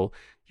control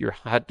your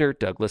Hunter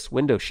Douglas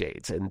window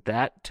shades, and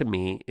that to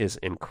me is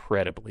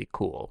incredibly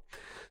cool.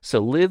 So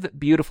live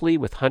beautifully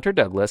with Hunter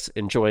Douglas,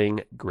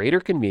 enjoying greater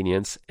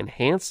convenience,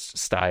 enhanced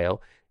style,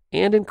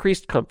 and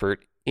increased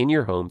comfort in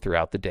your home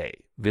throughout the day.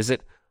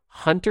 Visit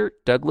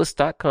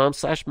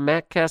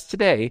HunterDouglas.com/MacCast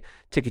today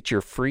to get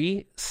your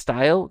free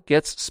Style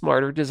Gets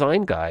Smarter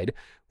design guide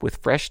with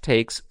fresh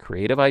takes,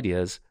 creative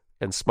ideas,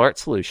 and smart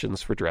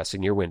solutions for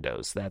dressing your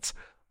windows. That's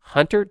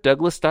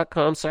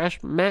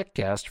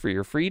HunterDouglas.com/MacCast for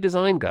your free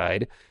design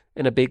guide,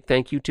 and a big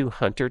thank you to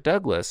Hunter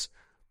Douglas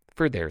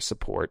for their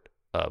support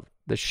of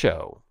the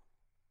show.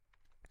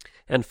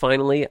 And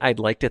finally, I'd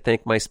like to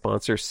thank my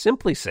sponsor,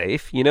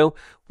 SimpliSafe. You know,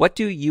 what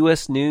do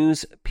U.S.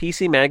 News,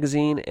 PC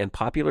Magazine, and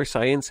Popular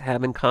Science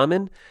have in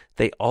common?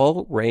 They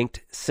all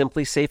ranked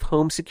SimpliSafe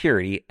Home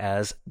Security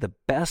as the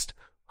best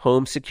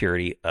home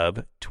security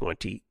of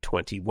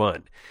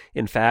 2021.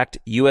 In fact,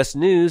 U.S.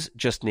 News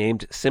just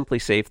named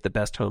SimpliSafe the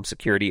best home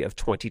security of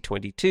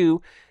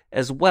 2022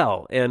 as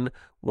well. And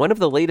one of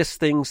the latest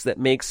things that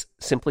makes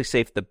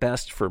SimpliSafe the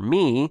best for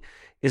me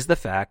is the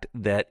fact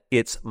that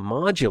it's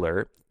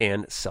modular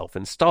and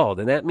self-installed.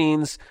 And that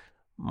means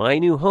my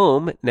new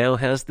home now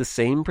has the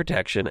same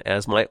protection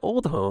as my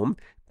old home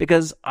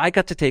because I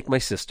got to take my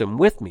system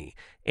with me.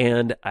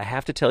 And I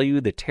have to tell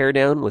you, the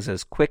teardown was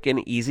as quick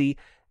and easy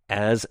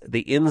as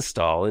the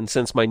install. And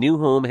since my new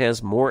home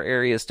has more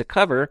areas to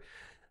cover,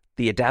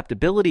 the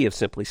adaptability of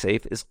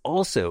SimpliSafe is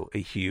also a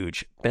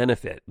huge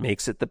benefit.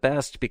 Makes it the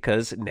best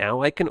because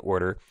now I can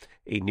order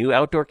a new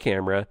outdoor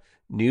camera,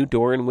 new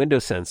door and window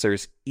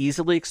sensors,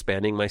 easily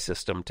expanding my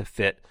system to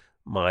fit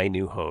my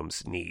new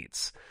home's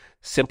needs.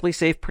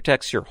 SimpliSafe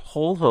protects your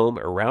whole home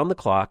around the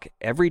clock,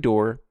 every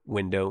door,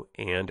 window,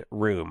 and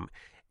room.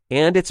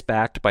 And it's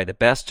backed by the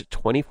best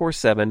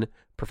 24/7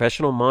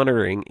 professional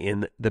monitoring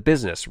in the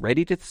business,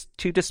 ready to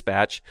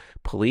dispatch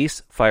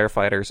police,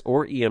 firefighters,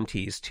 or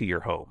EMTs to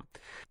your home.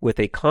 With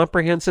a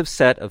comprehensive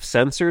set of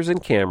sensors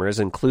and cameras,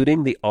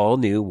 including the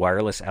all-new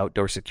wireless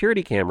outdoor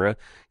security camera,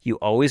 you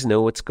always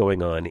know what's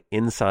going on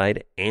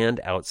inside and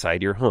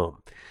outside your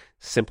home.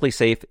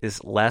 SimpliSafe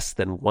is less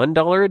than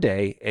 $1 a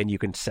day, and you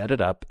can set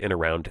it up in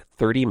around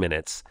 30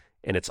 minutes,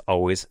 and it's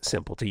always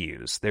simple to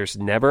use. There's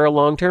never a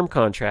long-term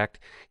contract.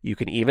 You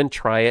can even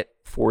try it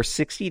for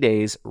 60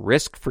 days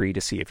risk-free to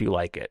see if you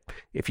like it.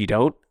 If you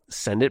don't,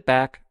 send it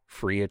back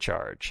free of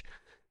charge.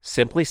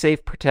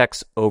 SimpliSafe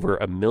protects over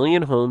 1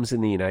 million homes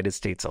in the United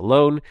States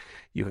alone.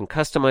 You can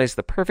customize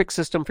the perfect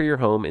system for your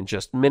home in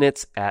just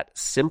minutes at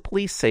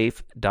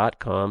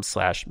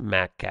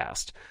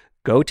simplisafe.com/MacCast.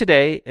 Go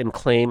today and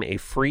claim a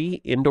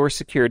free indoor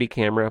security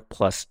camera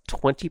plus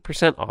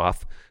 20%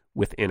 off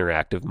with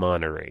interactive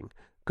monitoring.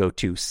 Go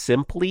to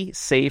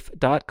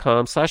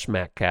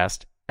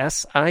simplisafe.com/MacCast,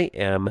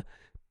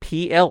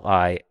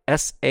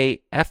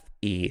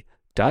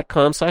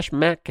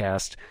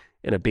 simplisafe.com/MacCast,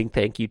 and a big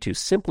thank you to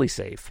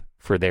SimpliSafe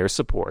for their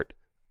support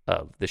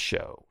of the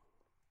show.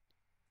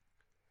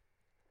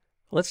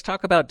 Let's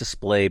talk about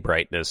display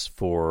brightness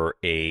for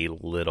a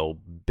little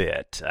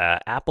bit.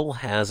 Apple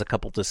has a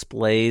couple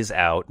displays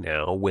out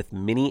now with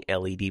mini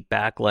LED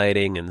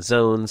backlighting and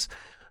zones.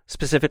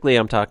 Specifically,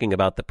 I'm talking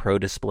about the Pro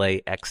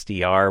Display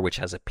XDR, which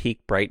has a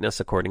peak brightness,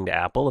 according to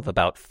Apple, of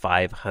about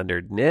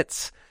 500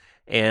 nits.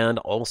 And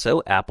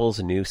also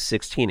Apple's new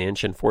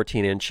 16-inch and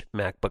 14-inch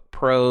MacBook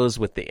Pros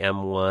with the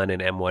M1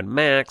 and M1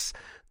 Max.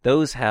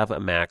 Those have a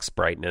max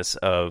brightness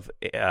of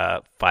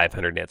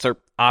 500 nits, or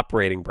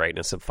operating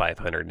brightness of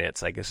 500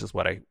 nits, I guess is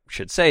what I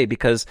should say,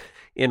 because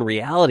in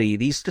reality,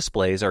 these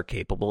displays are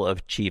capable of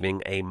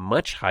achieving a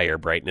much higher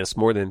brightness,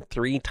 more than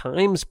 3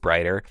 times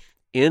brighter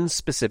in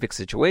specific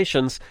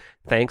situations,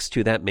 thanks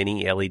to that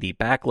mini LED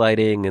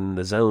backlighting and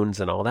the zones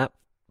and all that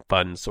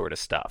fun sort of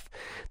stuff.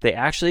 They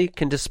actually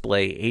can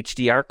display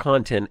HDR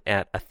content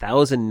at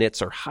 1,000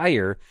 nits or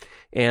higher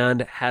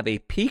and have a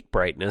peak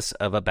brightness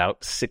of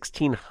about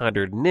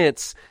 1,600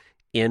 nits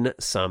in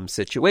some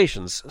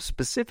situations.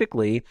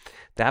 Specifically,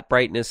 that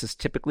brightness is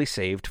typically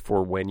saved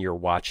for when you're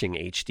watching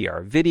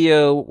HDR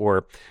video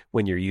or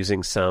when you're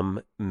using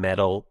some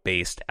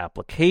metal-based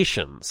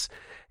applications.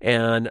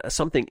 And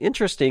something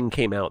interesting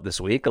came out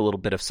this week, a little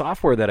bit of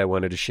software that I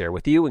wanted to share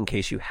with you in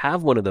case you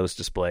have one of those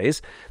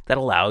displays that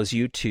allows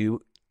you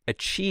to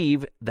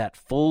achieve that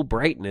full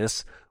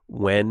brightness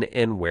when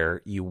and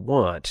where you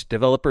want.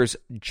 Developers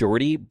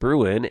Jordi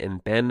Bruin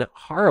and Ben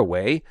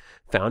Haraway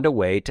found a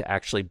way to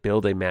actually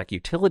build a Mac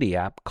utility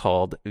app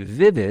called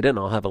Vivid, and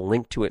I'll have a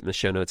link to it in the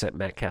show notes at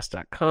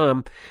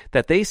maccast.com,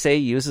 that they say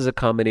uses a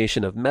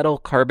combination of Metal,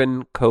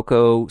 Carbon,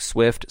 Cocoa,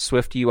 Swift,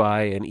 Swift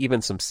UI, and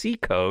even some C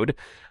code.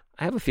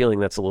 I have a feeling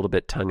that's a little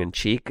bit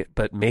tongue-in-cheek,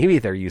 but maybe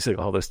they're using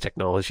all those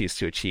technologies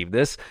to achieve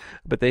this.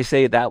 But they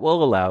say that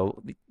will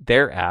allow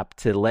their app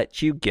to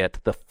let you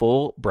get the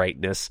full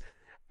brightness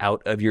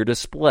out of your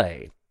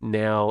display.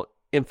 Now,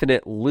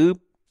 Infinite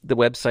Loop, the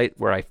website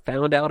where I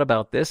found out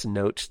about this,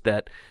 notes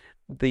that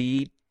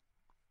the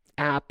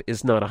app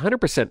is not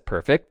 100%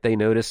 perfect. They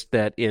noticed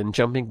that in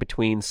jumping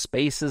between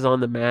spaces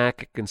on the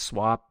Mac, it can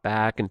swap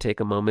back and take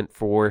a moment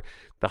for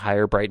the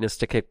higher brightness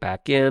to kick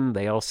back in.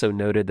 They also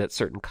noted that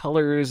certain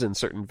colors and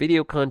certain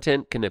video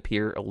content can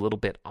appear a little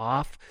bit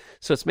off.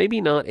 So it's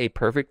maybe not a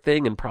perfect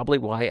thing, and probably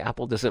why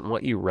Apple doesn't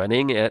want you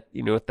running at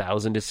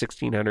 1,000 to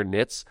 1,600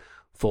 nits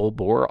full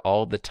bore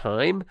all the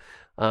time.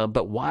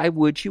 But why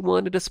would you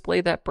want to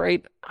display that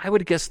bright? I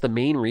would guess the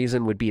main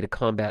reason would be to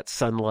combat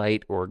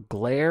sunlight or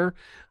glare.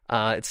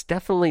 It's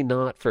definitely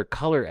not for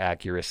color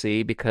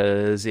accuracy,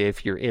 because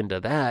if you're into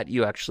that,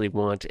 you actually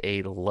want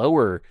a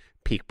lower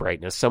peak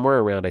brightness, somewhere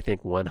around, I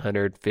think,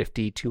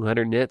 150,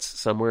 200 nits,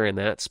 somewhere in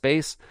that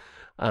space.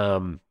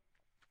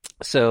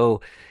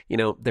 So,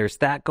 there's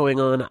that going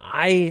on.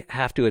 I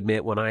have to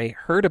admit, when I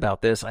heard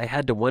about this, I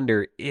had to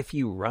wonder, if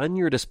you run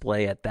your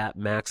display at that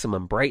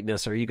maximum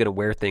brightness, are you going to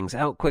wear things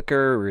out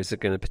quicker, or is it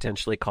going to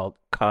potentially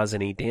cause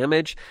any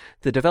damage?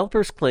 The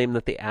developers claim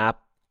that the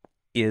app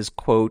is,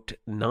 quote,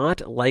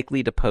 not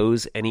likely to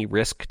pose any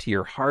risk to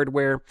your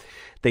hardware.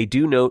 They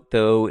do note,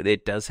 though,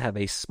 it does have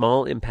a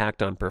small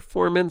impact on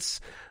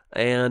performance,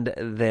 and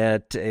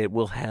that it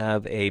will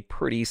have a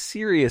pretty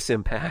serious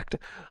impact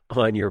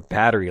on your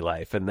battery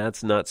life. And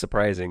that's not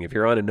surprising. If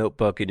you're on a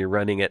notebook and you're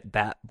running it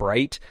that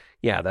bright,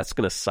 yeah, that's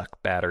going to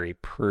suck battery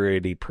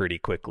pretty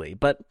quickly.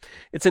 But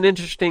it's an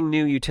interesting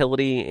new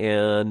utility,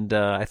 and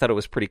I thought it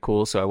was pretty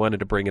cool, so I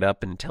wanted to bring it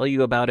up and tell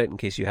you about it in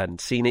case you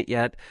hadn't seen it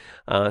yet.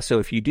 So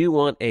if you do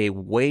want a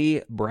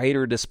way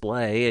brighter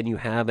display and you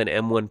have an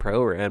M1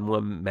 Pro or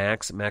M1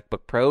 Max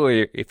MacBook Pro,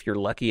 or if you're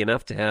lucky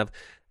enough to have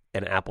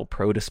an Apple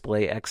Pro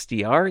Display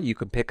XDR, you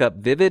can pick up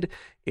Vivid.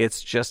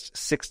 It's just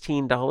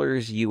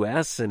 $16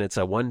 US, and it's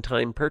a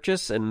one-time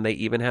purchase, and they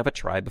even have a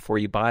try before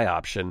you buy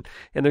option.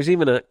 And there's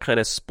even a kind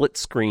of split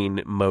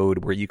screen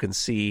mode where you can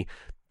see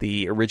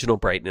the original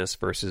brightness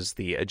versus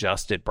the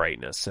adjusted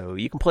brightness. So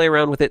you can play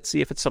around with it,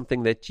 see if it's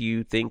something that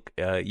you think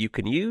you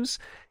can use.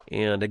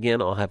 And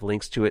again, I'll have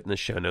links to it in the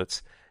show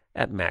notes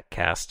at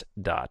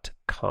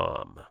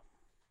maccast.com.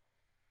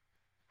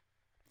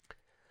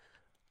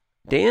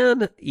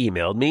 Dan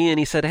emailed me and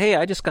he said, hey,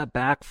 I just got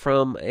back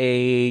from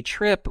a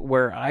trip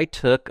where I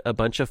took a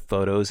bunch of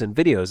photos and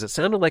videos. It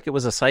sounded like it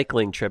was a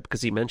cycling trip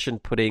because he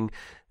mentioned putting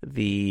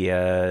the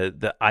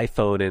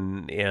iPhone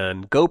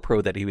and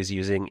GoPro that he was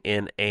using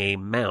in a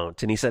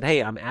mount. And he said,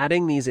 hey, I'm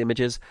adding these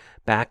images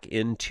back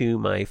into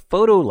my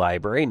photo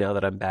library now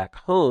that I'm back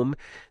home.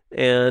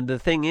 And the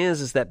thing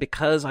is that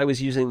because I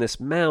was using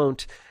this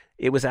mount,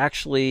 it was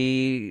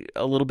actually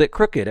a little bit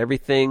crooked.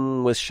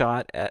 Everything was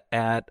shot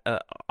at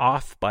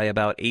off by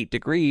about 8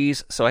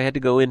 degrees, so I had to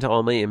go into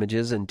all my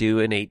images and do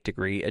an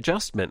 8-degree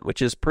adjustment,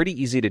 which is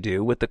pretty easy to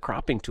do with the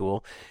cropping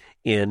tool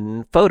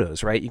in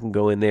Photos, right? You can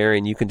go in there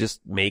and you can just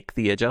make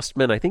the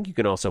adjustment. I think you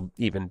can also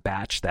even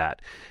batch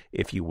that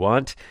if you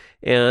want.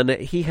 And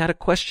he had a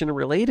question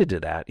related to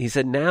that. He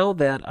said, now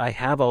that I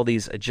have all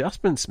these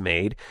adjustments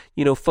made,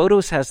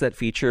 Photos has that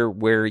feature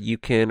where you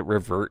can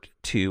revert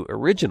to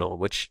original,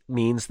 which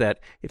means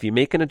that if you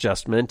make an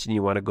adjustment and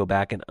you want to go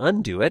back and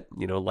undo it,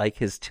 like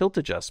his tilt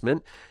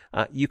adjustment,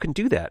 you can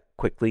do that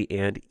quickly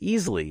and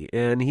easily.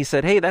 And he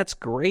said, hey, that's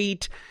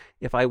great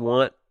if I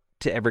want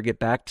to ever get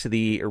back to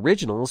the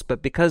originals,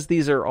 but because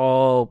these are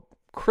all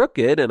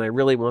crooked and I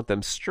really want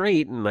them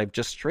straight and I've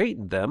just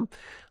straightened them,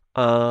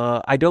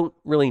 I don't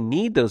really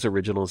need those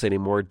originals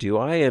anymore, do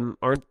I? And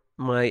aren't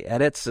my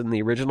edits and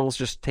the originals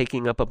just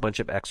taking up a bunch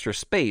of extra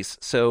space?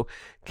 So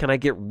can I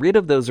get rid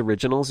of those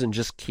originals and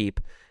just keep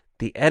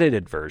the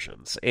edited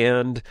versions?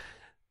 And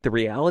the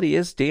reality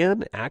is,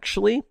 Dan,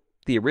 actually,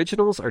 the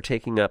originals are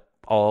taking up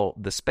all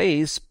the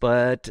space,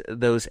 but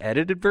those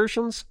edited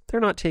versions,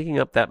 they're not taking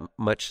up that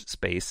much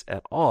space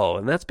at all.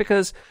 And that's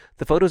because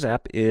the Photos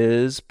app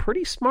is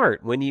pretty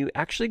smart. When you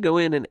actually go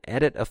in and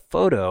edit a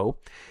photo,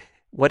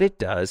 what it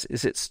does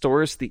is it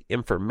stores the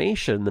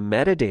information, the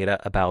metadata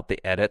about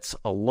the edits,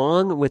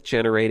 along with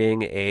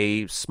generating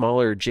a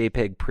smaller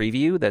JPEG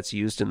preview that's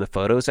used in the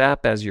Photos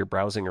app as you're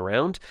browsing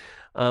around.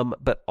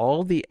 But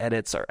all the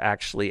edits are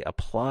actually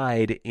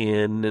applied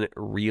in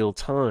real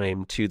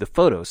time to the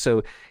photo.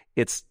 So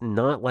it's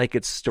not like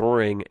it's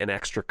storing an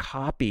extra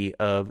copy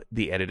of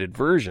the edited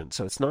version.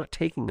 So it's not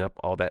taking up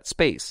all that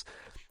space.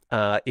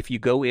 If you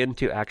go in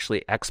to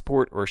actually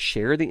export or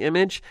share the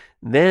image,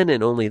 then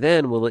and only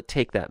then will it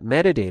take that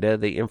metadata,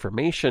 the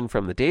information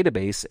from the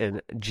database,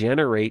 and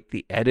generate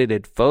the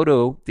edited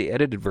photo, the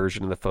edited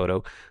version of the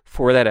photo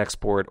for that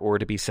export or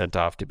to be sent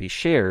off to be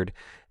shared.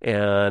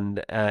 And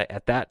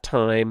at that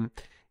time,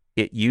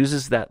 it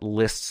uses that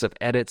lists of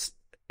edits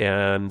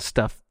and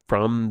stuff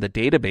from the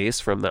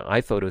database, from the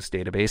iPhotos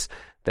database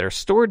that are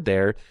stored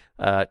there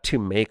to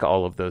make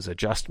all of those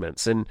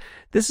adjustments. And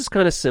this is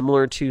kind of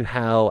similar to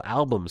how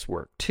albums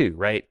work too,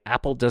 right?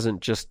 Apple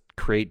doesn't just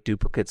create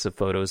duplicates of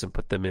photos and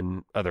put them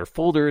in other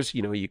folders.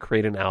 You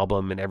create an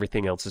album and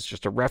everything else is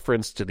just a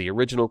reference to the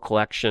original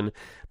collection,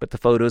 but the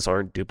photos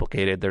aren't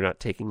duplicated. They're not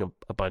taking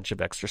a bunch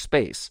of extra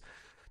space.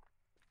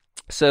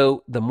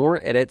 So the more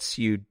edits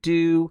you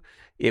do,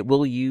 it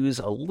will use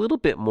a little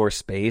bit more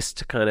space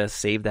to kind of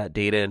save that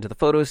data into the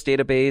Photos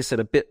database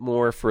and a bit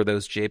more for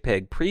those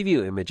JPEG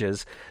preview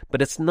images,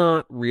 but it's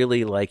not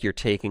really like you're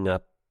taking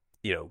up,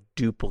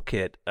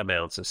 duplicate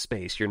amounts of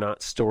space. You're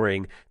not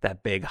storing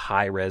that big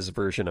high-res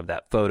version of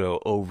that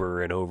photo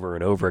over and over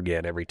and over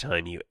again every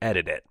time you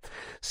edit it.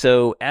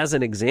 So as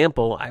an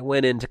example, I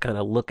went in to kind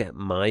of look at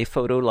my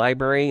photo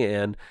library,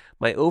 and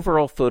my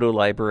overall photo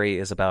library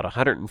is about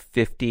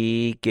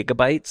 150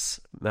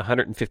 gigabytes,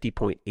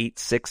 150.86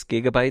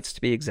 gigabytes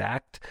to be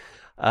exact.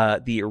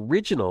 The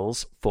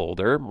originals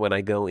folder, when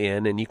I go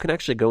in, and you can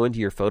actually go into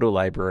your photo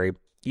library,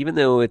 even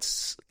though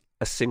it's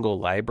a single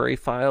library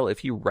file,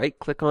 if you right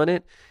click on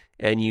it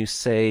and you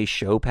say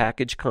show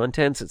package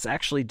contents, it's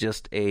actually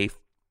just a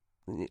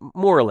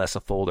more or less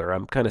a folder.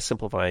 I'm kind of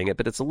simplifying it,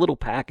 but it's a little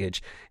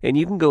package, and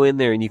you can go in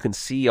there and you can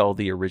see all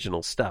the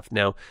original stuff.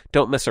 Now,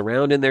 don't mess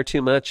around in there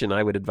too much, and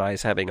I would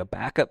advise having a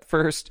backup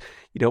first.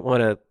 You don't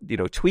want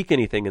to, tweak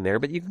anything in there,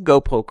 but you can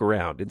go poke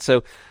around. And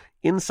so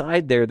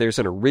inside there's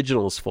an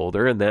originals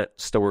folder, and that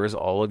stores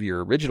all of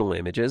your original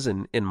images.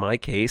 And in my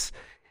case,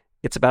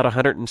 it's about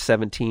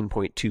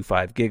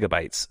 117.25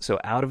 gigabytes. So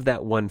out of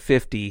that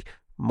 150,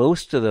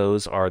 most of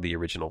those are the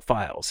original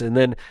files. And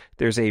then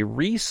there's a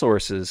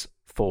resources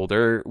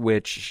folder,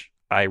 which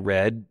I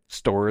read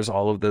stores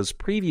all of those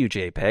preview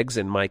JPEGs.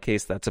 In my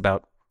case, that's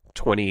about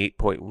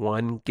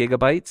 28.1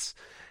 gigabytes.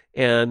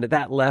 And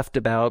that left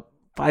about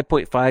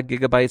 5.5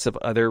 gigabytes of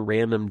other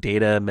random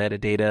data,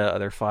 metadata,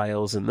 other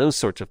files, and those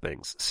sorts of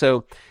things.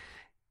 So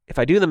if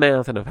I do the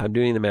math, and if I'm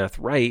doing the math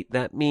right,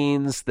 that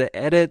means the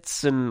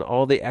edits and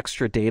all the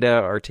extra data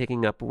are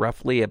taking up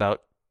roughly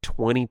about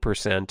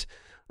 20%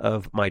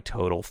 of my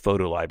total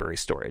photo library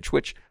storage,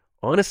 which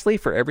honestly,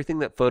 for everything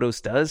that Photos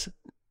does,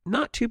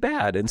 not too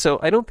bad. And so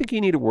I don't think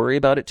you need to worry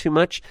about it too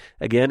much.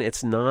 Again,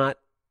 it's not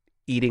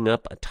eating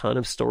up a ton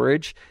of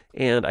storage,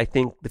 and I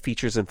think the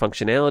features and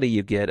functionality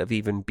you get of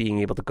even being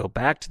able to go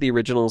back to the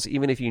originals,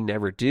 even if you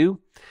never do,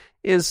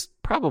 is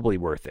probably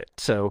worth it.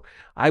 So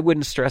I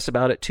wouldn't stress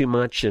about it too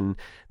much, and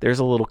there's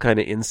a little kind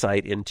of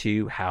insight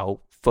into how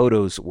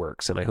Photos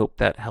works, and I hope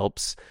that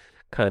helps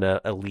kind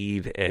of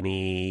alleviate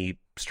any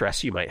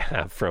stress you might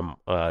have from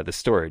the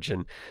storage.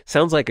 And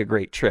sounds like a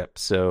great trip,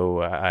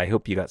 so I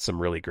hope you got some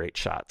really great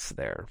shots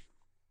there.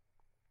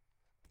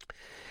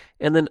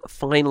 And then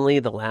finally,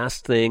 the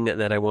last thing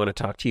that I want to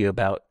talk to you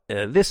about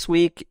this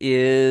week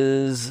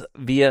is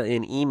via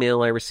an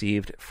email I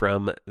received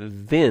from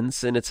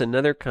Vince, and it's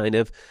another kind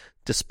of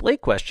display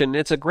question.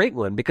 It's a great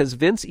one because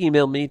Vince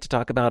emailed me to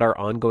talk about our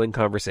ongoing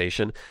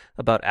conversation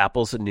about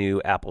Apple's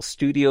new Apple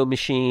Studio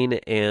machine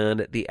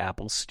and the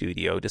Apple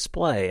Studio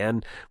display.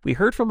 And we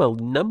heard from a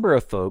number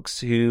of folks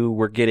who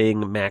were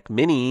getting Mac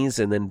Minis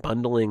and then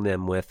bundling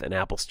them with an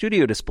Apple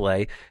Studio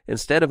display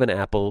instead of an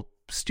Apple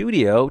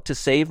Studio to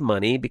save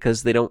money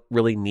because they don't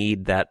really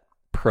need that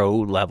pro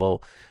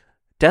level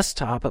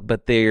desktop,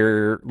 but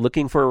they're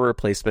looking for a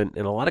replacement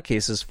in a lot of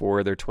cases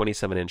for their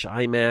 27-inch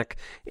iMac,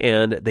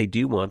 and they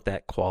do want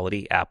that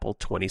quality Apple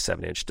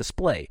 27-inch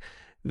display.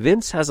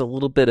 Vince has a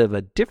little bit of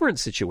a different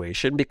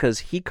situation because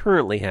he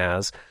currently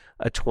has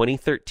a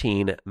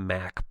 2013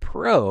 Mac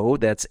Pro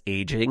that's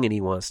aging and he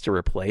wants to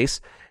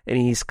replace, and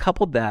he's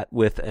coupled that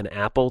with an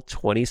Apple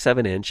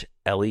 27-inch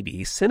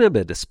LED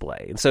Cinema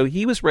display. And so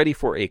he was ready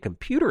for a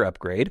computer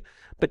upgrade,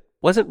 but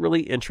wasn't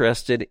really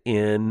interested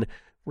in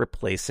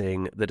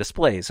replacing the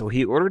display. So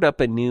he ordered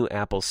up a new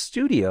Apple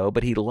Studio,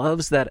 but he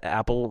loves that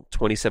Apple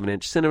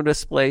 27-inch Cinema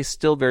display,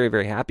 still very,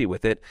 very happy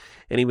with it,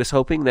 and he was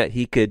hoping that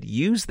he could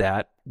use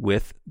that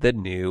with the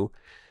new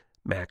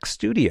Mac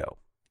Studio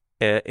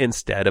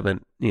instead of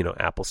an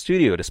Apple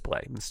Studio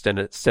display, instead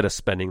of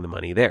spending the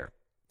money there.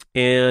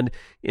 And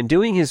in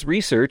doing his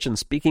research and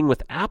speaking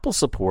with Apple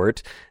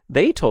support,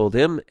 they told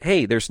him,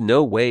 hey, there's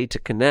no way to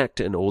connect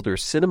an older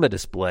Cinema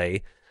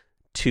display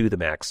to the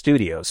Mac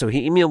Studio. So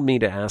he emailed me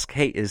to ask,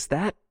 hey, is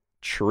that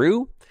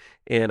true?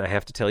 And I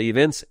have to tell you,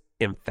 Vince,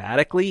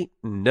 emphatically,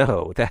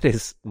 no, that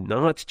is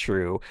not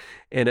true.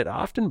 And it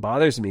often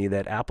bothers me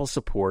that Apple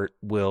support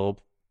will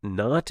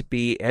not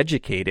be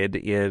educated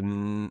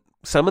in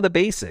some of the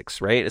basics,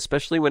 right?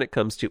 Especially when it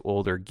comes to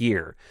older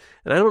gear.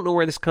 And I don't know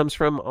where this comes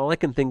from. All I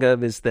can think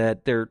of is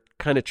that they're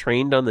kind of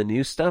trained on the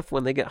new stuff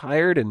when they get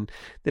hired, and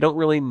they don't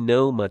really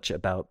know much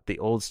about the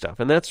old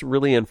stuff. And that's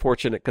really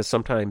unfortunate because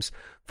sometimes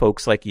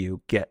folks like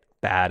you get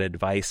bad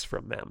advice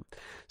from them.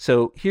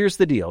 So here's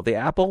the deal. The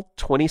Apple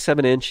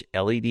 27-inch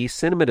LED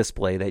Cinema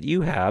display that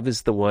you have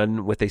is the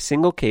one with a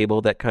single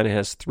cable that kind of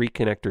has 3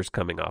 connectors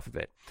coming off of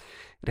it.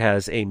 It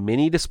has a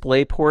mini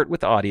display port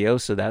with audio,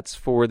 so that's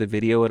for the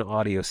video and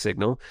audio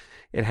signal.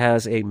 It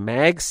has a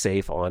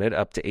MagSafe on it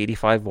up to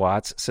 85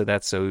 watts, so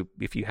that's so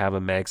if you have a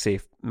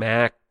MagSafe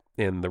Mac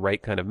and the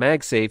right kind of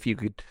MagSafe, you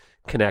could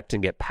connect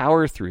and get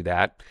power through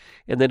that.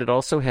 And then it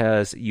also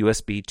has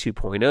USB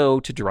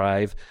 2.0 to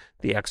drive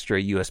the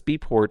extra USB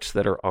ports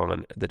that are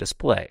on the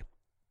display.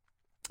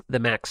 The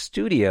Mac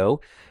Studio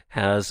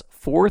has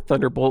 4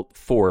 Thunderbolt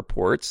 4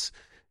 ports,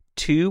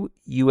 2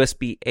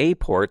 USB-A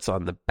ports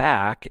on the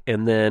back,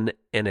 and then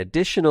an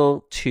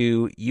additional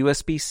 2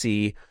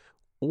 USB-C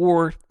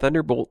or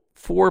Thunderbolt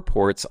 4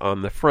 ports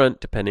on the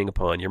front, depending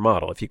upon your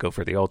model. If you go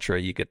for the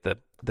Ultra, you get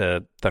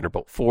the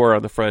Thunderbolt 4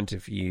 on the front.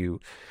 If you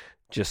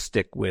just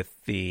stick with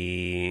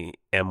the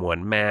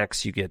M1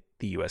 Max, you get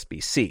the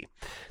USB-C.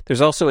 There's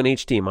also an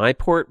HDMI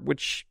port,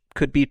 which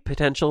could be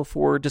potential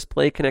for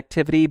display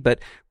connectivity, but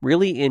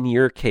really in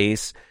your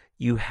case,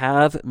 you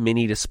have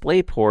mini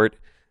DisplayPort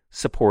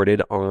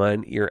supported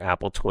on your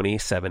Apple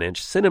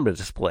 27-inch Cinema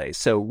display.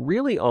 So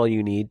really all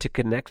you need to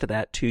connect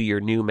that to your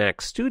new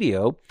Mac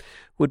Studio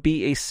would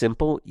be a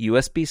simple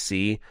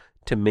USB-C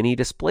to mini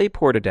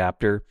DisplayPort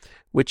adapter,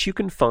 which you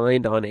can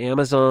find on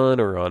Amazon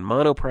or on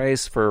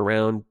Monoprice for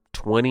around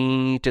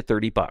 $20 to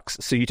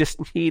 $30. So you just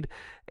need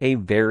a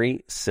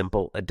very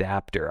simple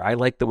adapter. I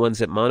like the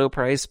ones at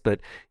Monoprice, but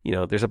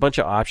there's a bunch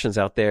of options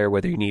out there,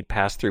 whether you need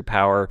pass-through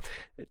power.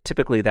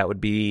 Typically that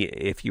would be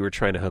if you were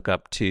trying to hook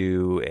up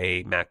to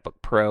a MacBook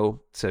Pro.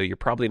 So you're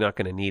probably not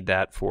going to need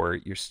that for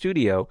your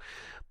studio.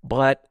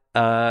 But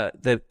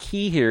the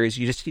key here is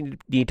you just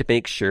need to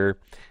make sure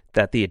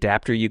that the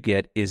adapter you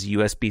get is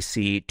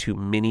USB-C to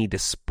mini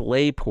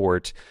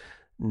DisplayPort,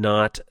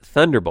 not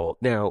Thunderbolt.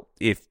 Now,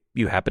 if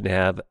you happen to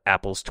have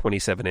Apple's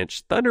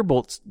 27-inch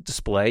Thunderbolt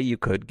display, you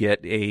could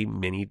get a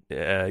mini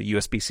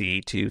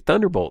USB-C to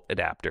Thunderbolt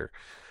adapter,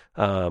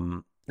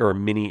 or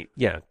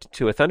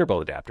to a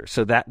Thunderbolt adapter.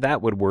 So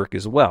that would work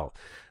as well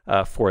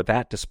for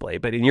that display.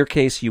 But in your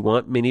case, you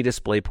want mini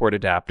DisplayPort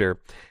adapter,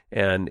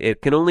 and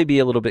it can only be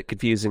a little bit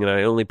confusing, and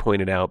I only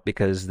point it out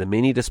because the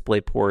mini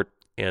DisplayPort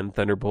and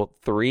Thunderbolt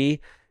 3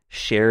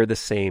 share the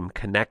same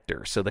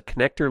connector. So the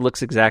connector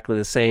looks exactly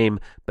the same,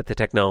 but the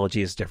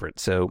technology is different.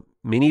 So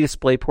mini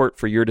DisplayPort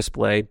for your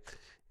display.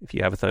 If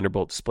you have a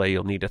Thunderbolt display,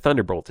 you'll need a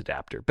Thunderbolt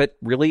adapter. But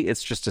really,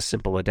 it's just a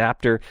simple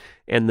adapter.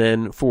 And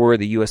then for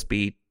the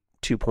USB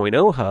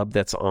 2.0 hub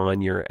that's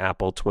on your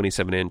Apple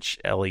 27-inch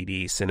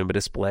LED cinema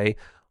display,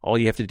 all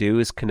you have to do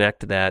is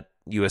connect that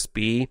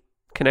USB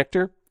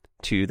connector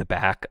to the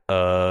back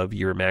of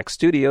your Mac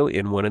Studio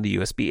in one of the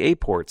USB-A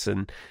ports,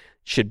 and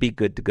should be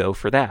good to go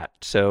for that.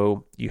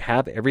 So you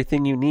have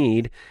everything you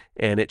need,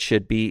 and it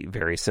should be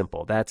very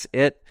simple. That's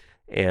it.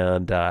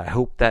 And I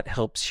hope that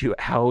helps you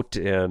out,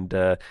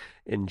 and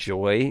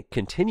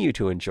continue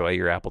to enjoy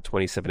your Apple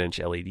 27-inch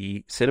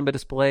LED cinema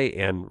display,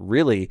 and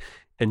really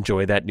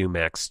enjoy that new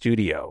Mac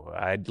Studio.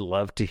 I'd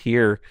love to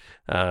hear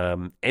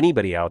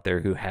anybody out there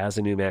who has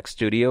a new Mac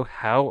Studio.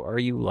 How are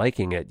you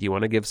liking it? Do you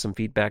want to give some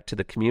feedback to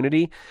the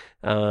community?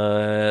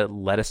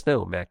 Let us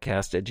know,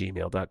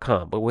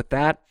 maccast@gmail.com. But with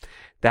that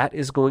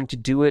is going to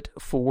do it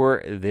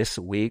for this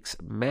week's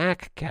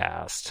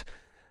MacCast.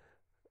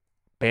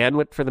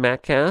 Bandwidth for the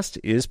MacCast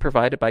is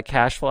provided by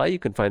CacheFly. You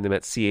can find them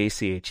at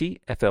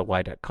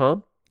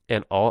CacheFly.com.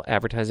 And all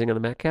advertising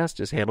on the MacCast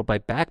is handled by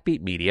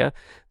Backbeat Media.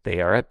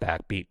 They are at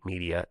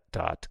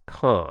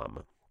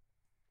backbeatmedia.com.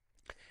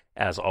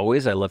 As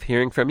always, I love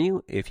hearing from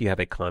you. If you have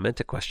a comment,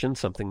 a question,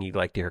 something you'd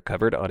like to hear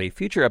covered on a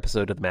future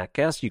episode of the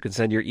MacCast, you can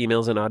send your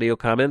emails and audio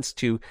comments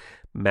to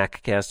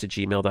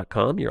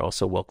maccast@gmail.com. You're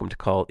also welcome to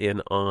call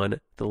in on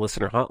the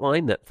listener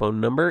hotline. That phone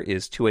number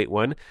is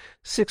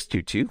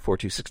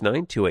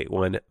 281-622-4269,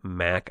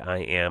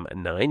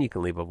 281-MAC-I-AM-9. You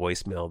can leave a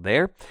voicemail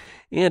there.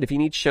 And if you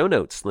need show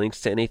notes,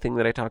 links to anything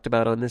that I talked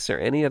about on this or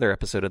any other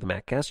episode of the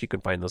MacCast, you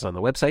can find those on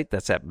the website.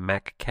 That's at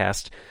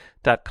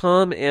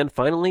maccast.com. And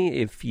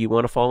finally, if you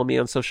want to follow me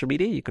on social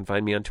media, you can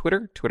find me on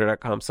Twitter,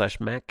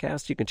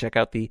 twitter.com/MacCast. You can check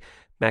out the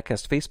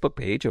MacCast Facebook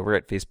page over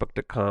at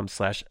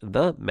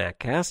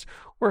facebook.com/TheMacCast,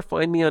 or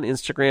find me on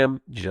Instagram,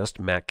 just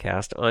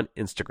MacCast on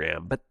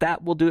Instagram. But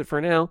that will do it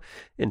for now.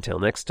 Until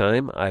next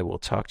time, I will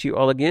talk to you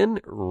all again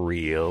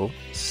real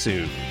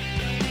soon.